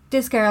 well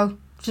this girl,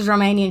 she's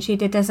Romanian, she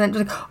did this, and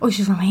like, oh,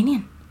 she's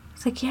Romanian.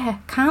 It's like, yeah,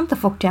 calm the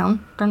fuck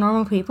down. They're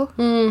normal people.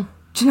 Do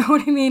you know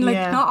what I mean?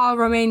 Like, not all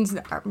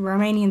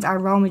Romanians are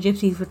Roma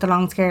gypsies with the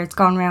long skirts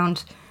gone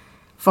round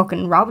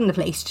fucking robbing the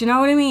place. Do you know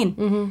what I mean?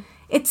 Mm-hmm.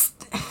 It's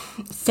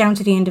down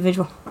to the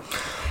individual.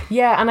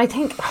 Yeah, and I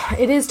think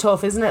it is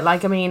tough, isn't it?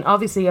 Like, I mean,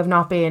 obviously I've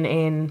not been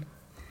in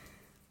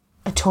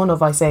a ton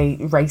of, I say,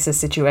 racist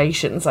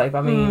situations. Like,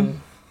 I mean,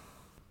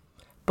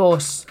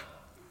 but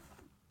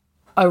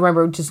I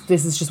remember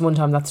this is just one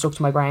time that stuck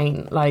to my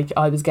brain. Like,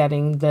 I was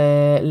getting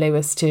the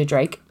Lewis to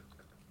Drake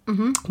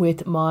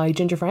with my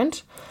ginger friend.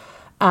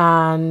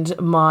 And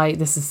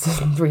this is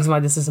the reason why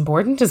this is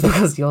important is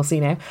because you'll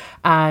see now.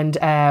 And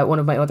one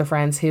of my other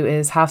friends who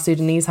is half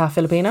Sudanese, half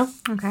Filipino.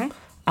 Okay.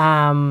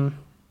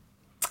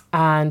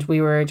 And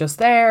we were just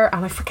there,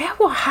 and I forget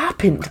what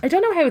happened. I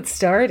don't know how it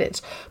started,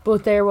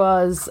 but there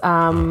was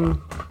oh,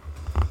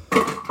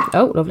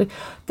 lovely.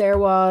 There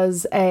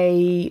was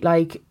a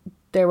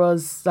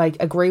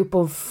group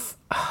of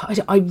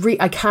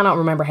I cannot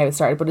remember how it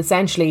started, but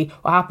essentially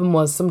what happened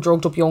was some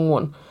drugged up young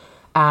one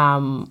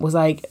was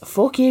like,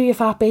 "Fuck you, you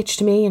fat bitch,"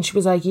 to me, and she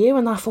was like, "You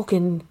and that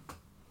fucking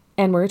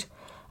N-word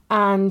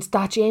and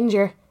that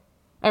ginger."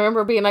 I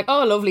remember being like,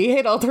 "Oh, lovely, you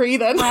hit all three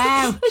then."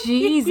 Wow,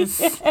 Jesus.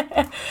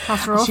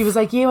 That's rough. She was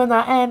like, "You and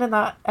that N and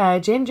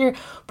that ginger."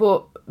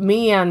 But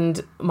me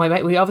and my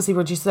mate, we obviously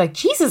were just like,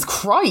 Jesus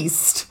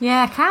Christ.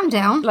 Yeah, calm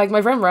down. Like,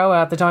 my friend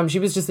Roa at the time, she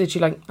was just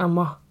literally like,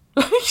 what?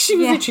 She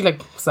was literally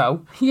like,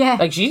 so? Yeah.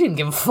 Like, she didn't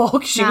give a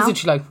fuck. She was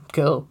literally like,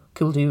 cool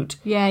dude.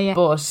 Yeah, yeah.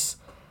 But,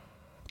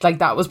 like,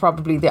 that was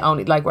probably the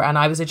only, like, and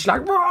I was literally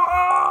like,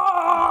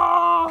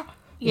 "Rah!"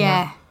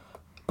 Yeah. know?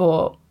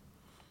 But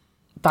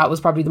that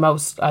was probably the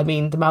most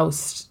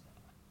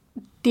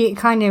the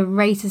kind of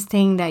racist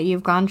thing that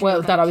you've gone through.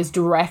 Well, that I was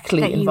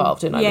directly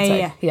involved in, I would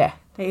say. Yeah.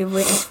 That you've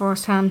witnessed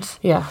firsthand.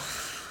 Yeah.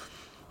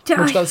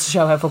 Which goes to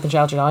show how fucking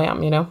sheltered I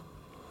am, you know?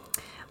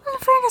 Well, in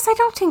fairness, I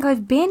don't think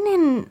I've been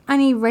in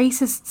any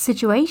racist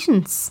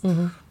situations,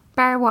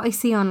 bar what I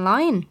see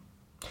online.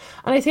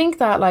 And I think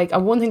that, like,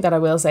 one thing that I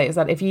will say is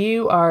that if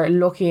you are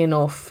lucky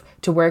enough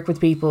to work with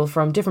people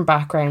from different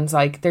backgrounds,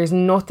 like, there's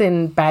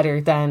nothing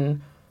better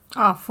than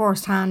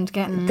first-hand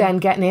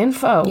getting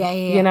info. Yeah.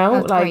 You know,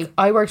 that's like, great.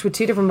 I worked with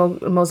 2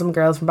 different Muslim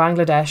girls from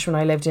Bangladesh when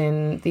I lived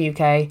in the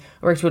UK. I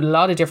worked with a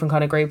lot of different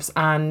kind of groups,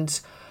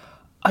 and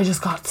I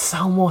just got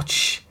so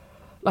much.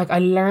 Like, I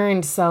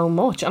learned so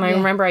much. And I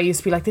remember I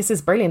used to be like, this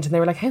is brilliant. And they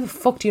were like, how the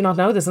fuck do you not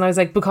know this? And I was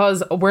like,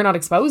 because we're not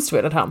exposed to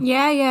it at home.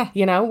 Yeah.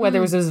 You know, whether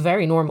it was a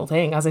very normal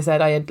thing. As I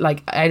said, I had,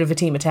 like, out of a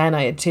team of 10,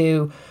 I had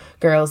 2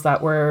 girls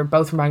that were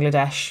both from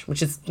Bangladesh,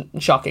 which is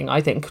shocking,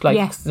 I think. Like,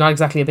 it's not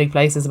exactly a big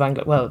place as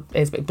Bangladesh. Well, it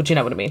is big, but you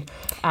know what I mean.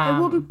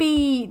 It wouldn't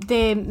be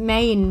the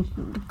main.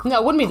 No,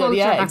 it wouldn't be the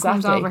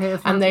exactly. Over here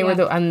from, and they were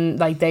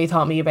like, they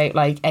taught me about,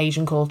 like,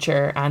 Asian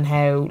culture and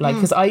how, like,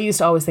 because I used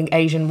to always think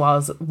Asian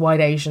was white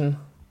Asian,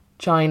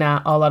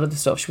 China, a lot of the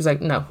stuff. She was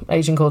like, no,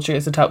 Asian culture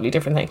is a totally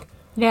different thing.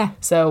 Yeah.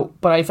 So,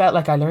 but I felt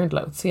like I learned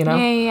loads, you know?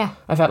 Yeah.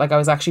 I felt like I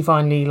was actually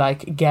finally,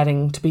 like,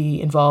 getting to be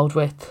involved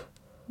with.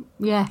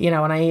 Yeah. You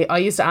know, and I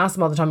used to ask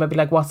them all the time, I'd be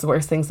like, what's the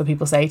worst things that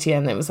people say to you?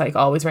 And it was like,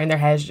 always around their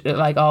head,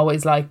 like,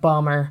 always like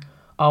bomber,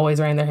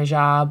 always around their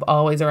hijab,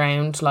 always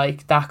around,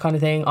 like, that kind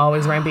of thing,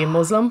 always around being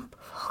Muslim.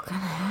 Fucking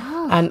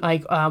hell. And,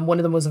 like, one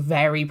of them was a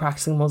very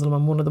practicing Muslim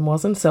and one of them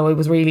wasn't. So it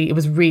was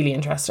really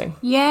interesting.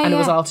 Yeah. And it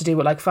was all to do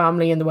with, like,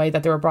 family and the way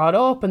that they were brought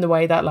up and the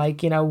way that,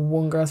 like, you know,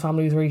 one girl's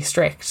family was really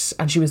strict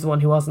and she was the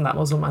one who wasn't that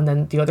Muslim, and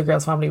then the other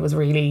girl's family was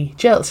really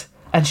chilled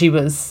and she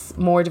was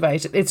more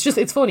devoted.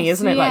 It's funny,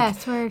 isn't it? Yeah, like,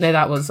 it's weird. Now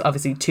that was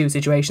obviously 2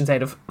 situations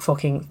out of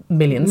fucking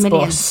millions,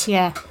 but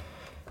yeah.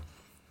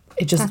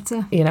 it just,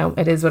 you know,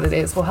 it is what it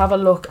is. We'll have a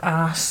look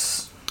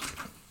at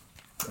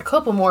a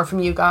couple more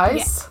from you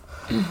guys.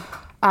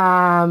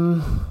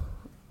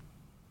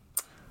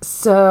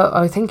 So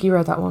I think you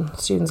read that one,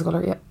 Students of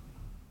Colour.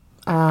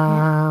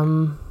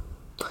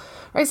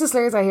 Racist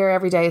slurs I hear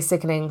every day is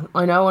sickening.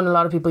 I know when a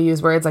lot of people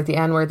use words like the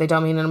N-word, they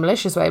don't mean in a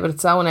malicious way, but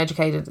it's so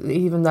uneducated.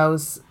 Even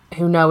those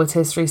who know its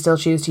history still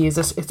choose to use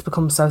it. It's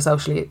become so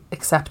socially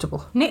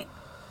acceptable. The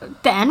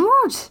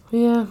N-word?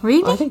 Yeah.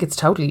 Really? I think it's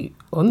totally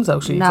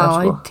unsocially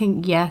acceptable. No, I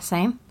think,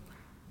 same.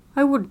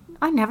 I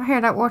never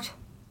hear that word.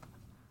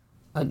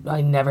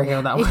 I never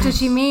hear that word. Does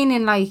she mean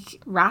in,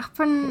 like, rap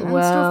and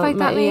stuff like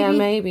that, maybe? Yeah,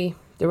 maybe.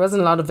 There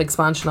wasn't a lot of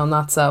expansion on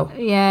that, so.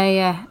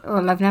 Yeah.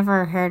 Well, I've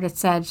never heard it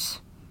said.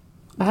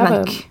 I have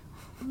like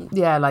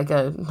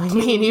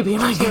me and you being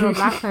like, you're a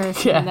black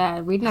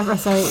person. We'd never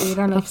say it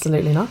either. Like.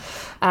 Absolutely not.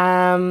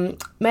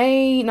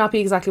 May not be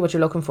exactly what you're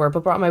looking for,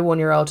 but brought my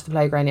 1-year-old to the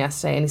playground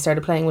yesterday and he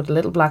started playing with a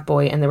little black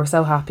boy and they were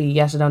so happy,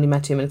 yet had only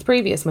met 2 minutes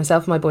previous.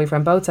 Myself and my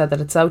boyfriend both said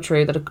that it's so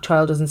true that a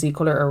child doesn't see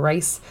colour or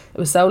race. It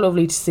was so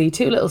lovely to see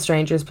 2 little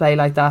strangers play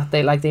like that.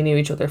 They knew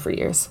each other for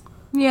years.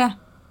 Yeah.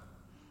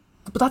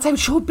 But that's how it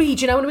should be,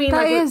 do you know what I mean?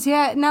 That is,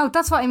 yeah. No,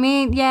 that's what I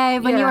mean. Yeah,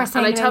 when you were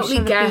saying and I totally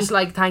get,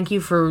 like, thank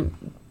you for,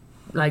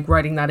 like,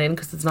 writing that in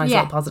because it's a nice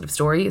little positive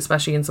story,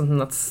 especially in something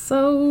that's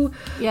so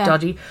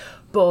dodgy.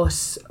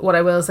 But what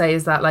I will say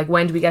is that, like,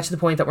 when do we get to the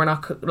point that we're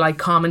not, like,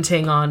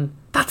 commenting on,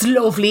 that's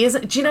lovely,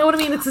 isn't it? Do you know what I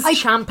mean? It's this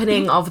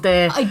championing of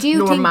the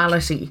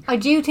normality. I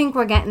do think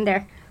we're getting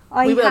there.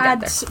 We will get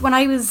there. When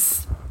I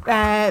was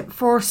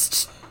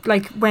first,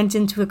 like, went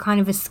into a kind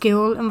of a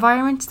school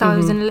environment, so I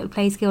was in a little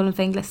play school in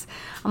Finglas,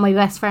 and my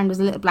best friend was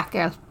a little black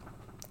girl.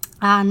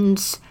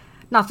 And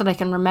not that I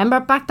can remember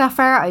back that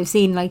far, I've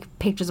seen, like,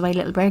 pictures of my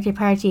little birthday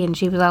party, and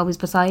she was always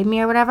beside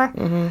me or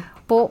whatever.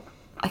 But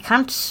I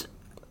can't...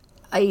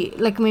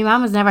 like, my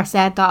mum has never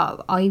said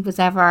that I was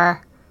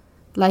ever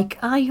like,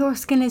 your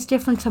skin is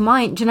different to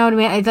mine. Do you know what I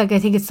mean? I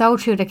think it's so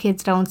true that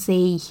kids don't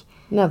see.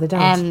 No, they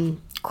don't.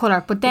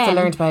 Colour. But then it's a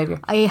learned behaviour.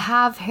 I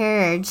have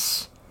heard.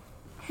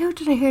 How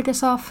did I hear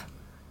this off?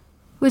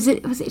 Was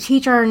it a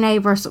teacher or a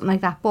neighbour or something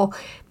like that? But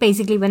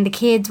basically, when the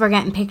kids were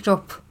getting picked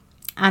up,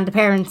 and the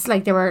parents,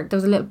 like, there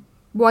was a little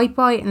white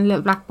boy and a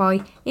little black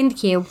boy in the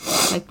queue,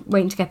 like,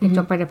 waiting to get picked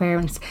up by their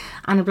parents,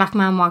 and a black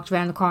man walked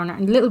around the corner,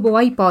 and the little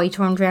white boy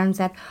turned around and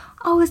said,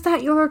 "Oh, is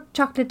that your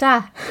chocolate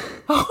dad?"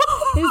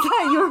 Is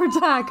that your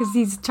dad? Because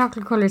he's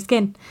chocolate coloured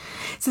skin.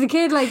 So the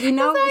kid, like, you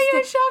know, is that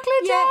your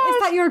chocolate dad? Yeah, is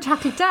that your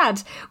chocolate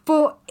dad?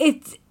 But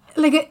it's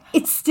like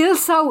it's still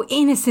so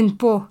innocent,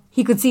 but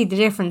he could see the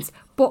difference.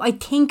 But I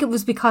think it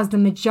was because the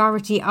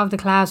majority of the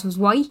class was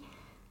white.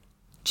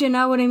 Do you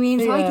know what I mean?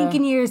 So I think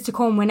in years to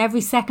come, when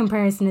every second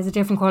person is a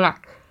different colour,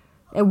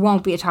 it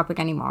won't be a topic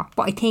anymore.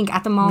 But I think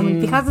at the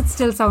moment, because it's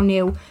still so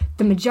new,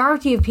 the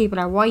majority of people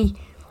are white.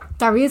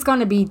 There is going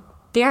to be.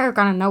 They're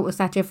going to notice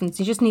that difference.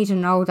 You just need to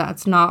know that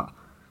it's not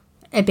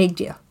a big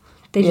deal.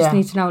 They just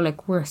need to know,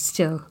 like,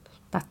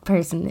 that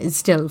person is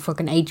still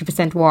fucking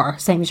 80% water,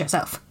 same as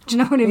yourself. Do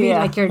you know what I mean? Yeah,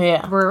 like,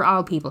 we're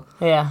all people.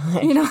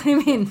 Yeah. You know what I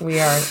mean? We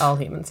are all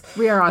humans.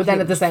 We are all But then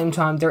humans. at the same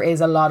time, there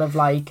is a lot of,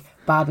 like,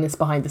 badness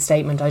behind the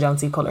statement, I don't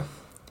see colour.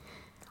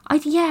 I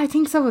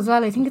think so as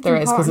well. I think it's there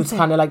important. There is, because it's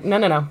kind of like,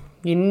 no.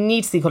 You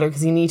need to see colour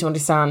because you need to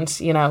understand,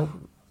 you know,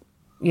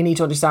 you need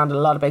to understand a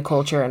lot about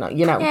culture and,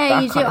 you know,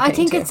 that you kind do. of I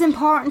thing think it's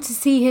important to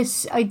see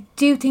I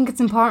do think it's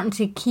important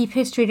to keep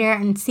history there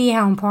and see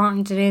how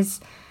important it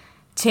is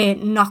to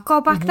not go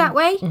back that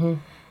way.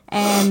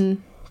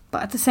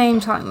 But at the same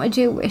time, I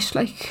do wish,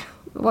 like,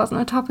 it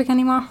wasn't a topic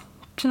anymore.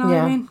 Do you know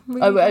what I mean?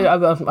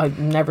 Really I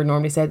never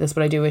normally say this,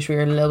 but I do wish we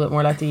were a little bit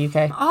more like the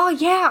UK. Oh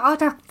yeah,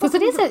 because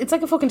it's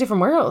like a fucking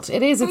different world.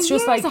 It is. It's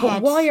just like,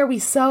 but why are we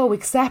so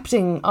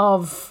accepting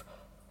of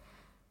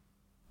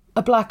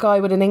a black guy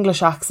with an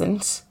English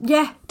accent?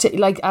 Yeah. To,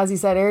 like, as you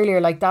said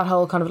earlier, like that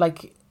whole kind of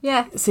like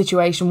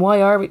situation.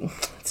 Why are we?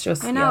 It's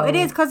just. I know it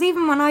is, because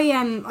even when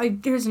I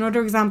here's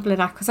another example of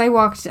that, because I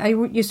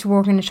used to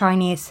work in a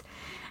Chinese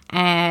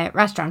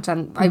restaurant,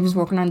 and I was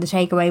working on the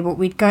takeaway, but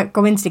we'd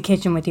go into the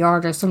kitchen with the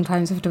orders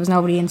sometimes if there was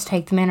nobody in to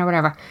take them in or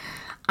whatever,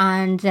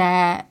 and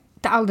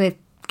all the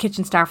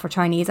kitchen staff were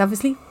Chinese,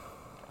 obviously.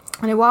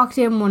 And I walked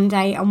in one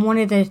day, and one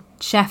of the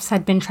chefs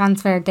had been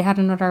transferred. They had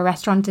another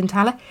restaurant in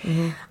Tala,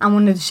 and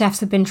one of the chefs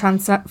had been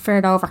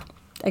transferred over.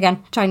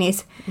 Again,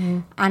 Chinese.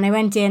 And I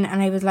went in,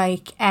 and I was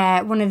like,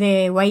 one of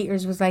the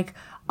waiters was like,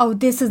 "Oh,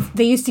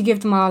 they used to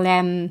give them all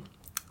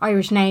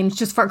Irish names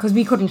just because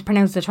we couldn't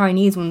pronounce the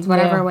Chinese ones,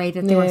 whatever way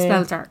that they were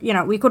spelled, or, you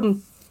know, we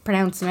couldn't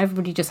pronounce them.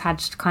 Everybody just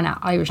had kind of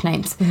Irish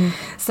names."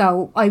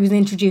 So I was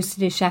introduced to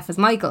this chef as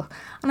Michael,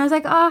 and I was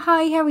like, "Oh,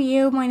 hi, how are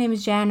you? My name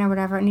is Jen," or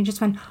whatever. And he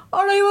just went,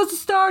 "Oh, no, what's the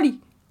story?"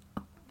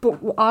 But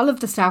all of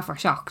the staff were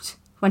shocked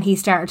when he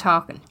started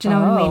talking. Do you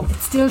know what I mean?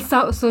 It's still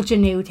such a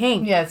new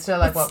thing. Yeah, it's still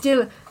like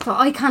so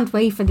I can't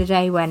wait for the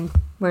day when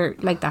we're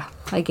like that,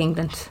 like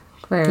England,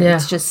 where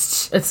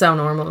it's so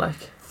normal, like,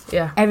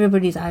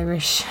 everybody's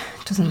Irish.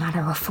 Doesn't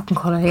matter what fucking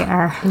colour they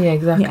are. Yeah,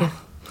 exactly. Yeah.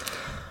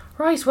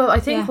 Right, well, I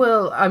think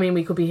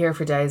we could be here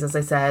for days, as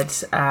I said.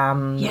 So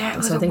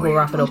I think we'll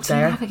wrap it up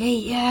there.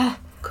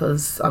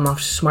 Because I'm off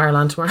to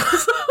Tomorrowland tomorrow.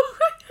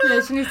 Yeah,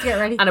 she needs to get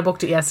ready. And I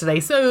booked it yesterday,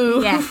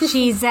 so... Yeah,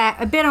 she's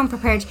a bit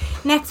unprepared.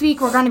 Next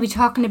week, we're going to be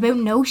talking about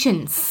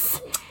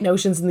notions.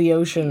 Notions in the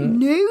ocean.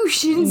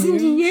 Notions in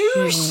the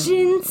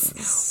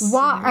oceans.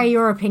 What are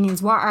your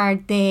opinions? What are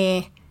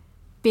the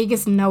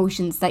biggest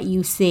notions that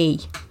you see?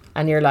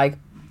 And you're like,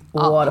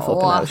 what a fucking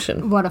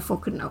notion. What a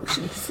fucking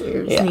notion,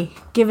 seriously.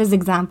 Yeah. Give us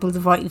examples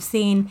of what you've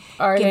seen.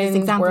 Ireland, give us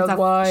examples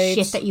worldwide.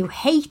 Of shit that you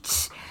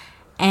hate.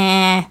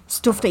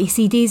 Stuff that you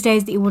see these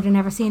days that you would have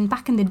never seen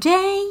back in the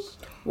day.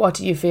 What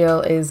do you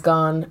feel is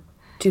gone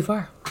too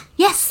far?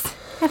 Yes,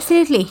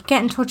 absolutely.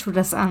 Get in touch with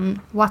us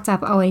on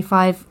WhatsApp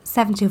 085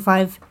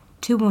 725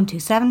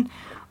 2127,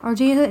 or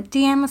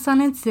DM us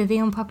on Insta, The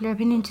Unpopular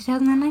Opinion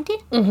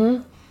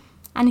 2019.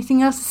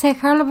 Anything else to say,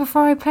 Carla,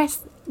 before I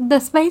press the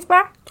space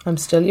bar? I'm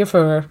still your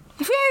fur.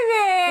 Furry!